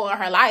helpful in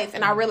her life,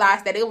 and I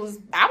realized that I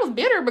was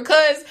bitter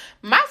because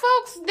my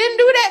folks didn't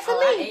do that for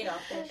me. I hate all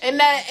that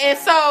shit. And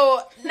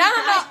so no.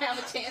 I didn't have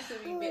a chance to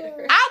be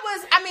bitter.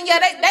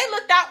 They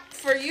looked out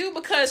for you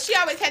because she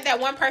always had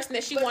that one person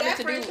that she wanted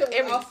to do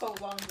everything. Was also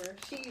longer.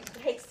 She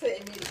hates to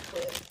admit it,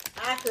 but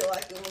I feel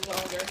like it was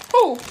longer.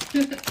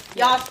 Who?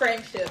 Y'all's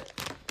friendship.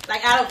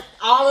 Like out of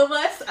all of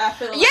us, I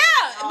feel like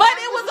but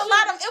it was a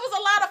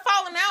lot of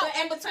falling out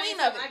in between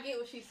of it. I get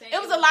what she's saying. It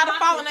was a lot of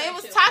falling out. It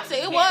was toxic.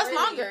 It was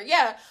longer,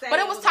 yeah. But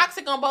it was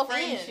toxic on both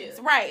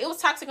ends. Right. It was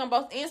toxic on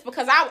both ends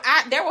because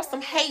I there was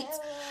some hate.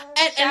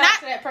 And not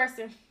to that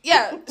person.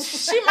 Yeah.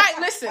 She might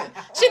listen.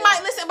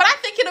 But I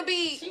think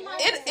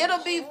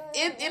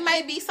it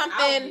may be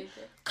something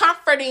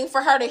comforting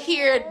for her to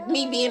hear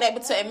me being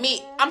able to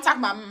admit. I'm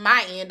talking about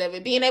my end of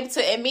it, being able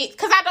to admit,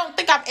 because I don't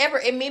think I've ever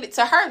admitted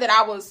to her that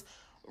I was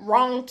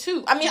wrong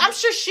too. I mean, I'm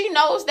sure she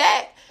knows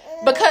that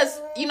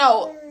because, you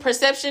know,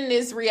 perception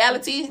is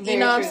reality. You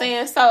know what I'm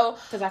saying? So,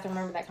 because I can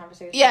remember that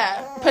conversation.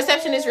 Yeah,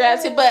 perception is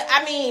reality. But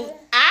I mean,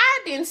 I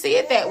didn't see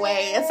it that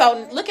way, and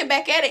so looking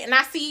back at it, and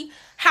I see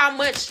how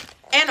much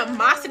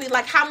animosity,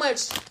 like how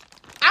much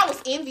I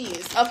was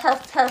envious of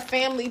her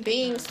family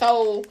being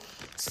so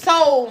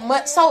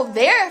much so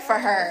there for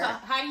her. So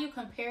how do you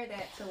compare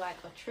that to like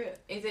a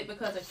trip? Is it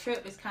because a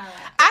trip is kind of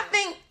like I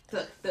think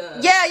the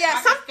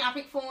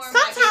microscopic form?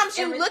 Sometimes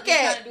you look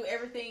at trying to do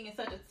everything in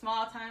such a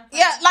small time frame.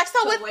 Yeah, like so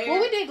with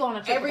we did go on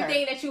a trip.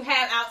 Everything that you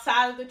have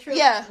outside of the trip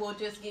will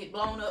just get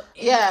blown up.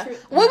 In the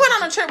trip. We went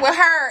on a trip with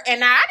her,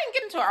 and I didn't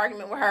get into an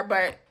argument with her,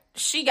 but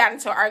she got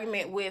into an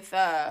argument with.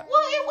 Well,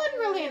 it wasn't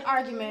really an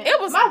argument.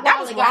 It was wrong. That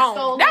was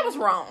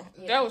wrong.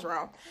 Yeah. That was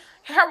wrong.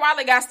 Her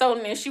wallet got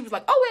stolen, and she was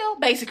like, "Oh well."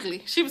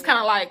 Basically, she was kind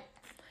of like,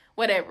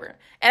 "Whatever."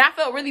 And I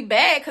felt really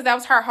bad because that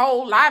was her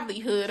whole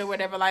livelihood or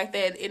whatever like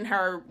that in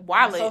her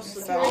wallet.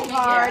 Social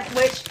card,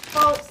 which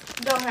folks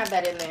don't have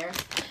that in there.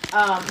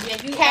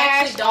 You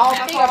cash, all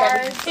the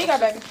cards. She got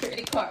baby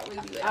credit card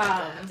with you.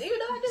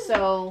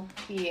 So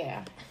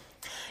yeah.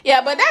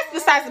 Yeah, but that's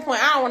besides the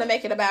point. I don't want to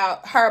make it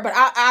about her, but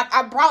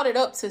I brought it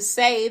up to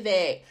say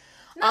that.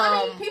 No,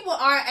 I mean, people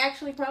are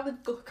actually probably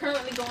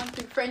currently going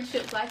through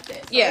friendships like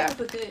that. So yeah, it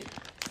was a good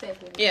step.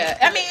 Yeah,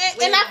 I mean,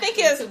 and I think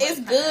it's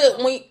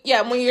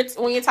good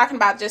when you're talking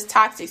about just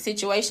toxic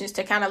situations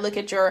to kind of look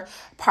at your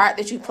part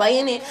that you play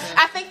in it.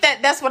 I think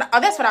that's what I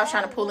was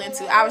trying to pull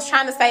into. I was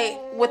trying to say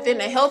within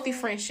a healthy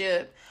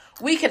friendship,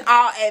 we can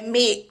all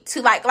admit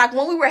to like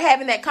when we were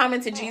having that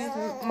comment to Jesus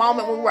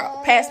moment when we were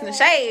passing the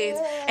shades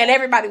and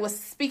everybody was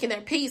speaking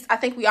their piece. I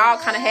think we all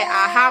kind of had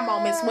aha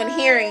moments when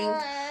hearing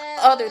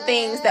other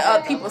things that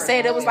other people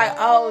said. It was like,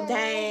 oh,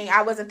 dang,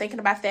 I wasn't thinking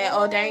about that.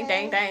 Oh, dang.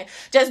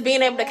 Just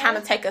being able to kind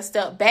of take a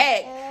step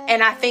back.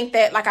 And I think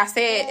that, like I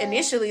said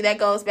initially, that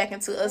goes back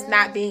into us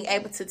not being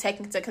able to take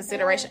into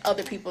consideration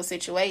other people's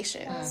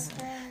situations.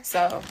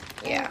 So,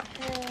 yeah.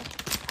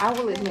 I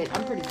will admit,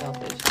 I'm pretty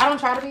selfish. I don't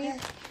try to be,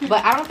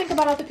 but I don't think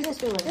about other people's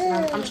feelings.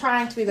 And I'm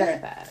trying to be better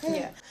at that.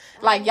 Yeah.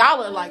 Like,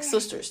 y'all are like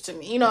sisters to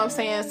me. You know what I'm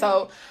saying?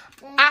 So,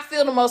 I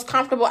feel the most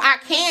comfortable. I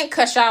can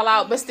cuss y'all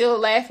out, but still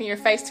laugh in your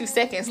face 2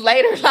 seconds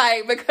later,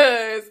 like,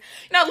 because,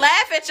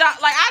 laugh at y'all.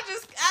 Like, I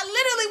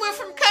literally went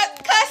from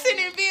cussing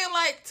and being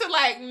like, to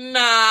like,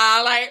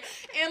 nah, like,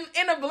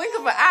 in a blink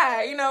of an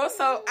eye,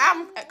 so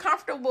I'm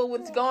comfortable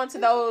with going to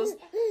those,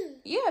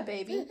 yeah,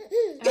 baby. And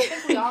I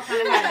think we all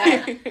kind of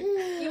have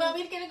that. You want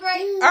me to get a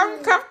grade?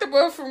 I'm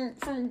comfortable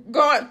from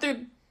going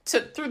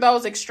through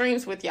those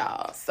extremes with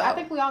y'all. So I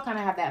think we all kind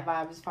of have that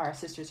vibe as far as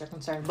sisters are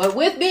concerned. But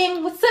with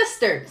being with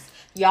sisters,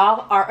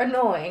 y'all are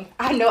annoying.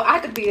 I know I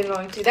could be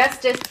annoying too.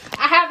 That's just,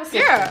 I have a sister.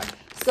 Yeah.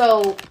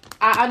 So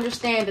I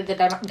understand that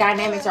the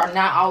dynamics are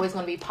not always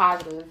going to be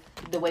positive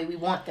the way we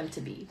want them to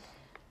be,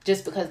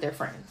 just because they're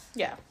friends.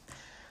 Yeah.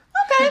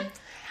 Okay.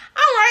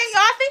 All right,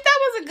 y'all. I think that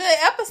was a good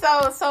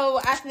episode. So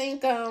I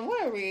think,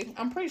 where are we?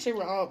 I'm pretty sure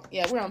we're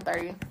on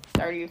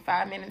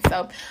 35 minutes.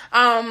 So,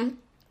 I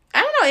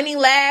don't know, any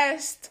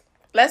last,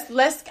 I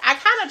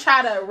kind of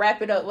try to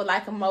wrap it up with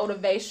like a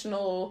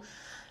motivational,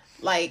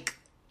 like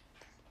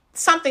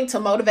something to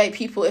motivate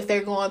people if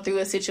they're going through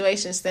a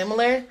situation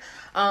similar.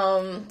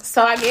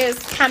 So I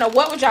guess kind of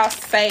what would y'all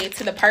say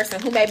to the person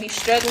who may be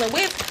struggling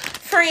with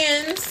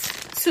friends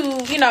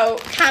to,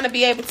 kind of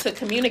be able to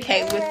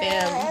communicate with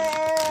them,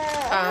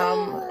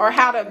 or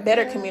how to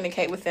better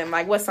communicate with them?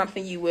 Like, what's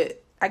something you would,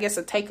 I guess,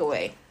 a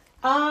takeaway?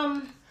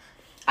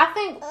 I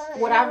think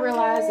what I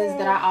realized is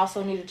that I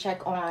also need to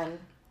check on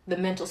the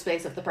mental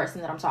space of the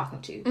person that I'm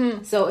talking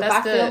to. So if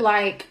I feel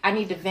like I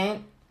need to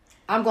vent,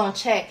 I'm going to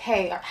check,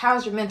 hey,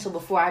 how's your mental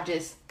before I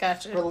just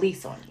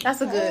release on you.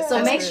 That's a good.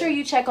 So make sure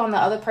you check on the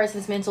other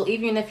person's mental,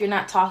 even if you're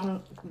not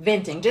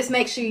venting. Just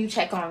make sure you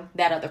check on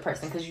that other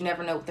person, because you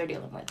never know what they're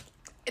dealing with.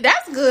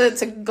 That's good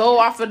to go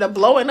off of the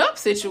blowing up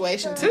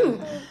situation too,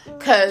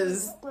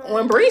 because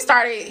when Bree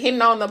started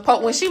hitting on the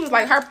when she was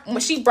like when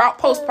she brought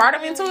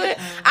postpartum into it,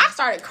 I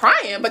started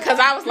crying because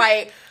I was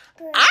like,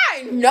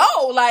 I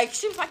know, like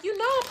she was like,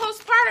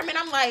 postpartum, and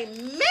I'm like,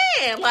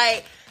 man,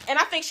 like, and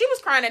I think she was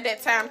crying at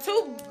that time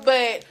too,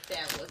 but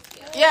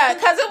yeah,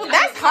 because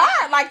that's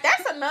hard, like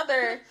that's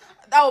another.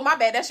 Oh, my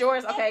bad, that's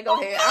yours. Okay, go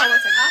ahead. I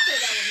said that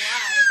was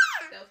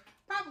why. That's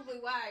probably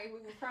why we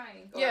were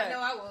crying. Yeah,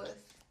 no, I was.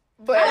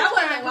 But that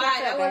wasn't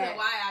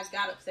why I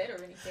got upset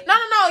or anything. No,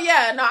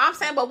 I'm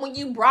saying, but when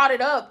you brought it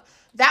up,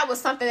 that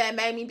was something that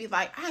made me be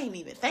like, I didn't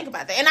even think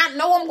about that, and I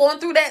know I'm going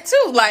through that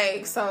too.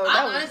 Like, so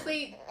I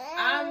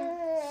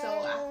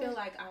feel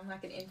like I'm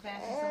like an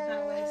empath in some kind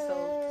of way. So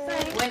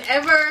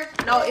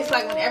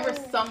whenever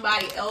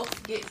somebody else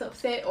gets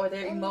upset or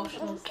their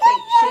emotional state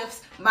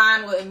shifts,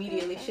 mine will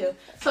immediately shift.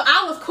 So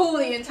I was cool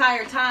the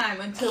entire time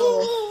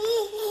until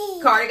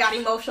Carter got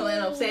emotional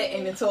and upset,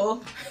 and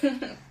until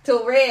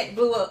Red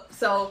blew up.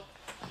 So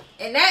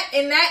in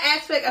that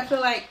aspect, I feel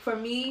like for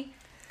me,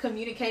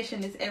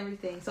 communication is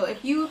everything. So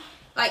if you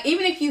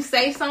even if you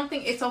say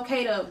something, it's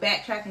okay to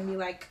backtrack and be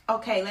like,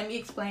 okay, let me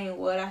explain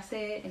what I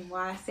said and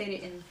why I said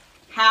it and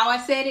how I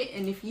said it.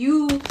 And if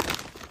you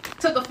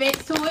took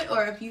offense to it,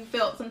 or if you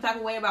felt some type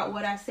of way about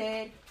what I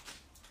said,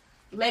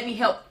 let me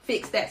help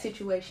fix that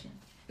situation.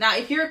 Now,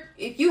 if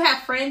you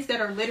have friends that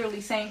are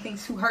literally saying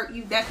things to hurt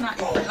you, that's not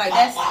your friend. Like,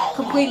 that's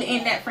completely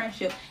in that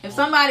friendship. If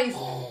somebody's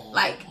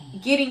like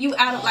getting you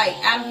out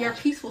of your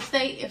peaceful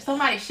state, if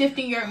somebody's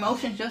shifting your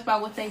emotions just by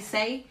what they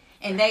say,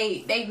 and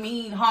they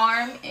mean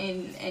harm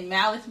and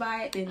malice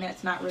by it, then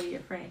that's not really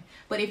your friend.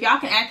 But if y'all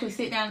can actually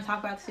sit down and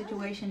talk about the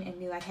situation and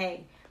be like,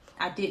 hey,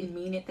 I didn't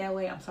mean it that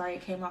way, I'm sorry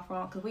it came off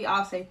wrong, because we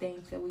all say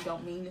things that we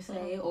don't mean to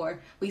say, or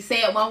we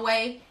say it one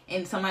way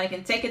and somebody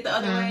can take it the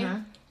other way.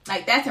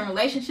 Like, that's in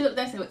relationships,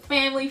 that's with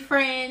family,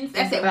 friends,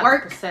 that's at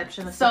work.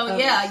 Perception. So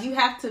yeah, you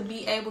have to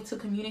be able to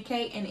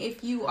communicate, and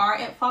if you are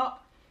at fault,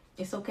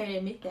 it's okay to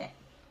admit that.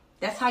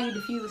 That's how you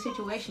diffuse a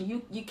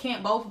situation. You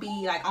can't both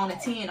be like on a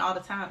 10 all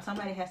the time.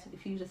 Somebody has to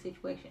diffuse a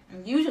situation.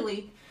 And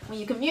usually when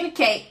you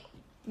communicate,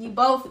 you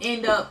both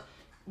end up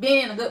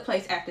being in a good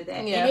place after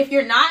that. Yeah. And if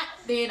you're not,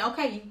 then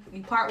okay,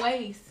 you part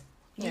ways.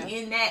 You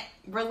in that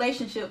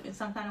relationship in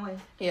some kind of way.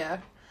 Yeah.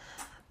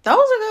 Those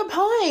are good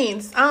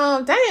points.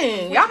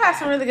 Dang. Y'all have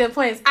some really good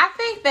points. I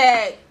think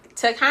that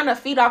to kind of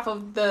feed off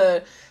of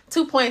the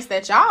 2 points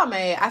that y'all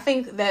made, I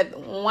think that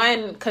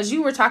one, because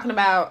you were talking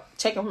about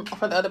checking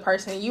for the other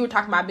person, you were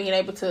talking about being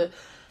able to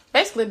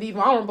basically be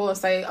vulnerable and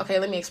say, okay,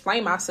 let me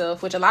explain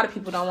myself, which a lot of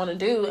people don't want to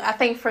do. I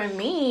think for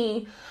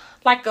me,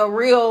 like a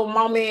real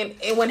moment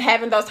when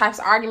having those types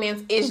of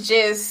arguments is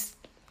just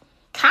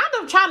kind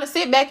of trying to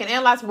sit back and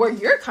analyze where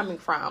you're coming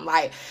from.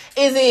 Like,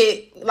 is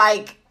it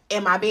like,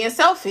 am I being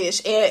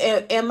selfish?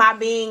 Am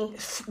I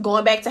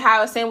going back to how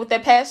I was saying with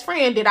that past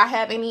friend? Did I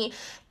have any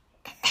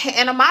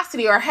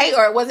animosity or hate,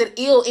 or was it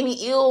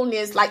any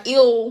illness, like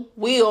ill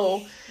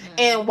will,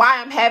 and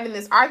why I'm having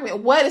this argument?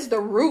 What is the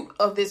root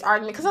of this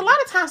argument? Because a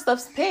lot of times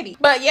stuff's petty.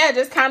 But yeah,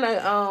 just kind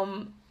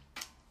of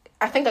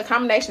I think a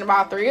combination of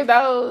all three of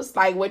those,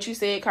 like what you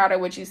said, Carter,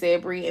 what you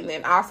said, Bree, and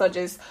then also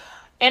just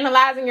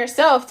analyzing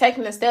yourself,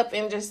 taking a step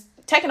and just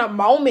taking a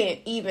moment,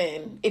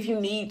 even if you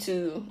need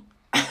to.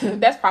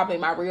 That's probably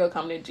my real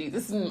coming to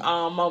Jesus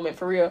moment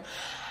for real.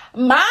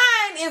 Mine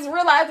is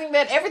realizing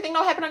that everything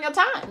don't happen on your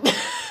time.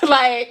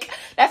 Like,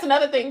 that's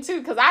another thing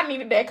too, because I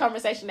needed that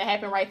conversation to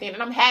happen right then.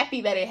 And I'm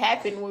happy that it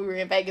happened when we were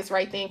in Vegas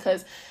right then,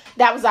 because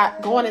that was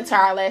going into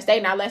our last day,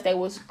 and our last day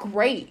was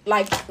great.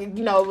 Like, it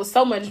was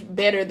so much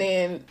better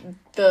than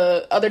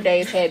the other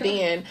days had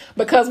been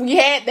because we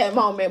had that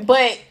moment.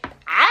 But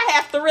I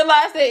have to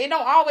realize that it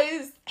don't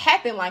always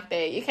happen like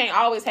that. It can't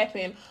always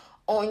happen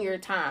on your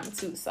time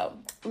too. So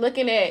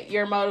looking at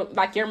your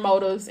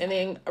motives, and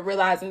then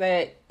realizing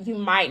that you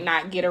might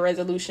not get a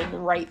resolution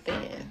right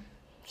then.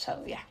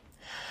 So yeah.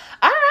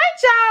 All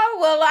right, y'all.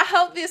 Well, I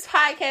hope this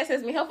podcast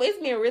has been helpful.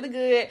 It's been really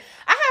good.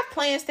 I have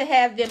plans to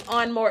have them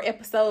on more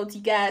episodes,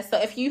 you guys. So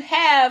if you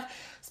have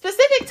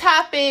specific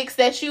topics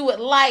that you would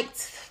like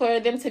for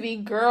them to be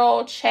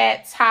girl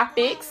chat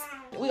topics,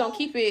 we're going to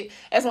keep it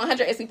as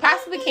 100 as we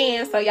possibly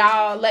can. So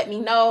y'all let me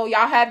know.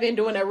 Y'all have been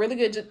doing a really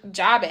good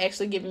job at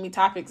actually giving me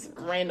topics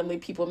randomly.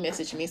 People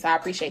message me, so I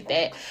appreciate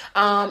that.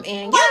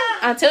 And yeah,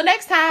 until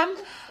next time,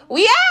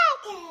 we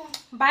out.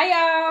 Bye,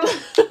 y'all.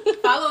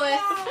 Follow us.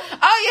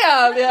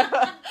 Oh, yeah.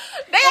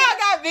 They all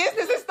got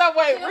business and stuff.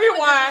 Wait,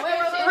 rewind.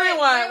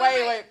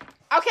 Wait.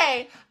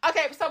 Okay,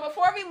 so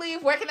before we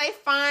leave, where can they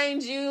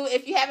find you?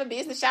 If you have a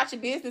business, shout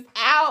your business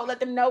out. Let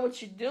them know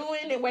what you're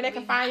doing and where they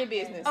can find your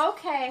business.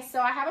 Okay,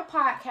 so I have a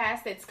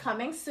podcast that's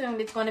coming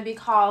soon. It's going to be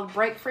called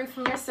Break Free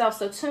From Yourself,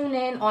 so tune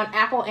in on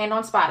Apple and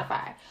on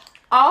Spotify.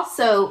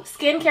 Also,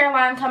 skincare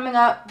line coming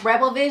up,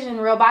 Rebel Vision,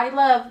 Real Body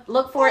Love.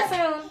 Look for it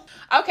soon.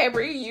 Okay,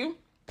 Bree, you.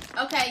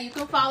 Okay, you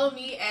can follow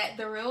me at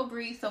The Real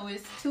Bree, so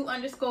it's 2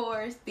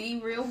 underscores, The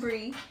Real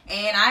Bree.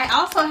 And I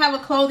also have a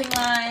clothing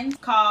line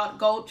called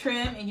Gold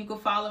Trim, and you can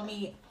follow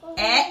me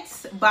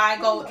at By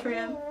Gold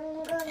Trim.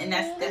 And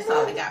that's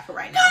all I got for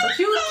right now. But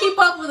you keep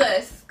up with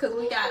us, because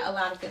we got a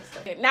lot of good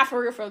stuff. Not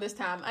for real this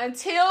time.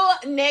 Until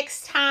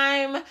next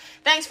time,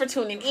 thanks for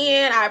tuning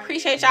in. I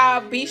appreciate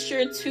y'all. Be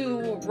sure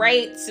to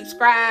rate,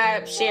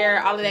 subscribe,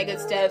 share, all of that good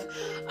stuff.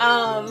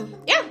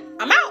 Yeah,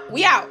 I'm out.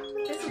 We out.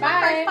 This is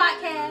my first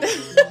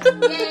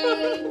podcast.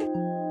 Yay!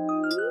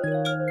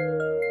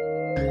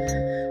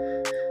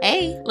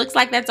 Hey, looks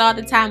like that's all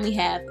the time we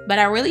have, but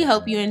I really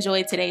hope you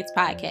enjoyed today's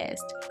podcast.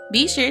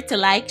 Be sure to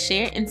like,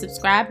 share, and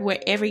subscribe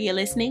wherever you're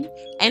listening,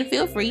 and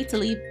feel free to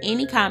leave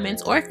any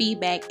comments or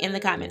feedback in the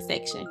comment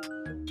section.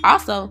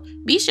 Also,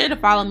 be sure to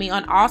follow me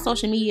on all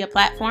social media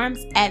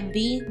platforms at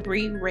The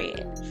Bree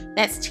Red.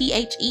 That's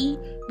TheBreeReedd.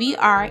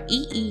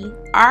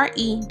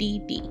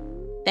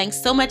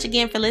 Thanks so much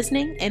again for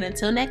listening, and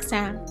until next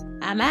time,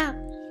 I'm out.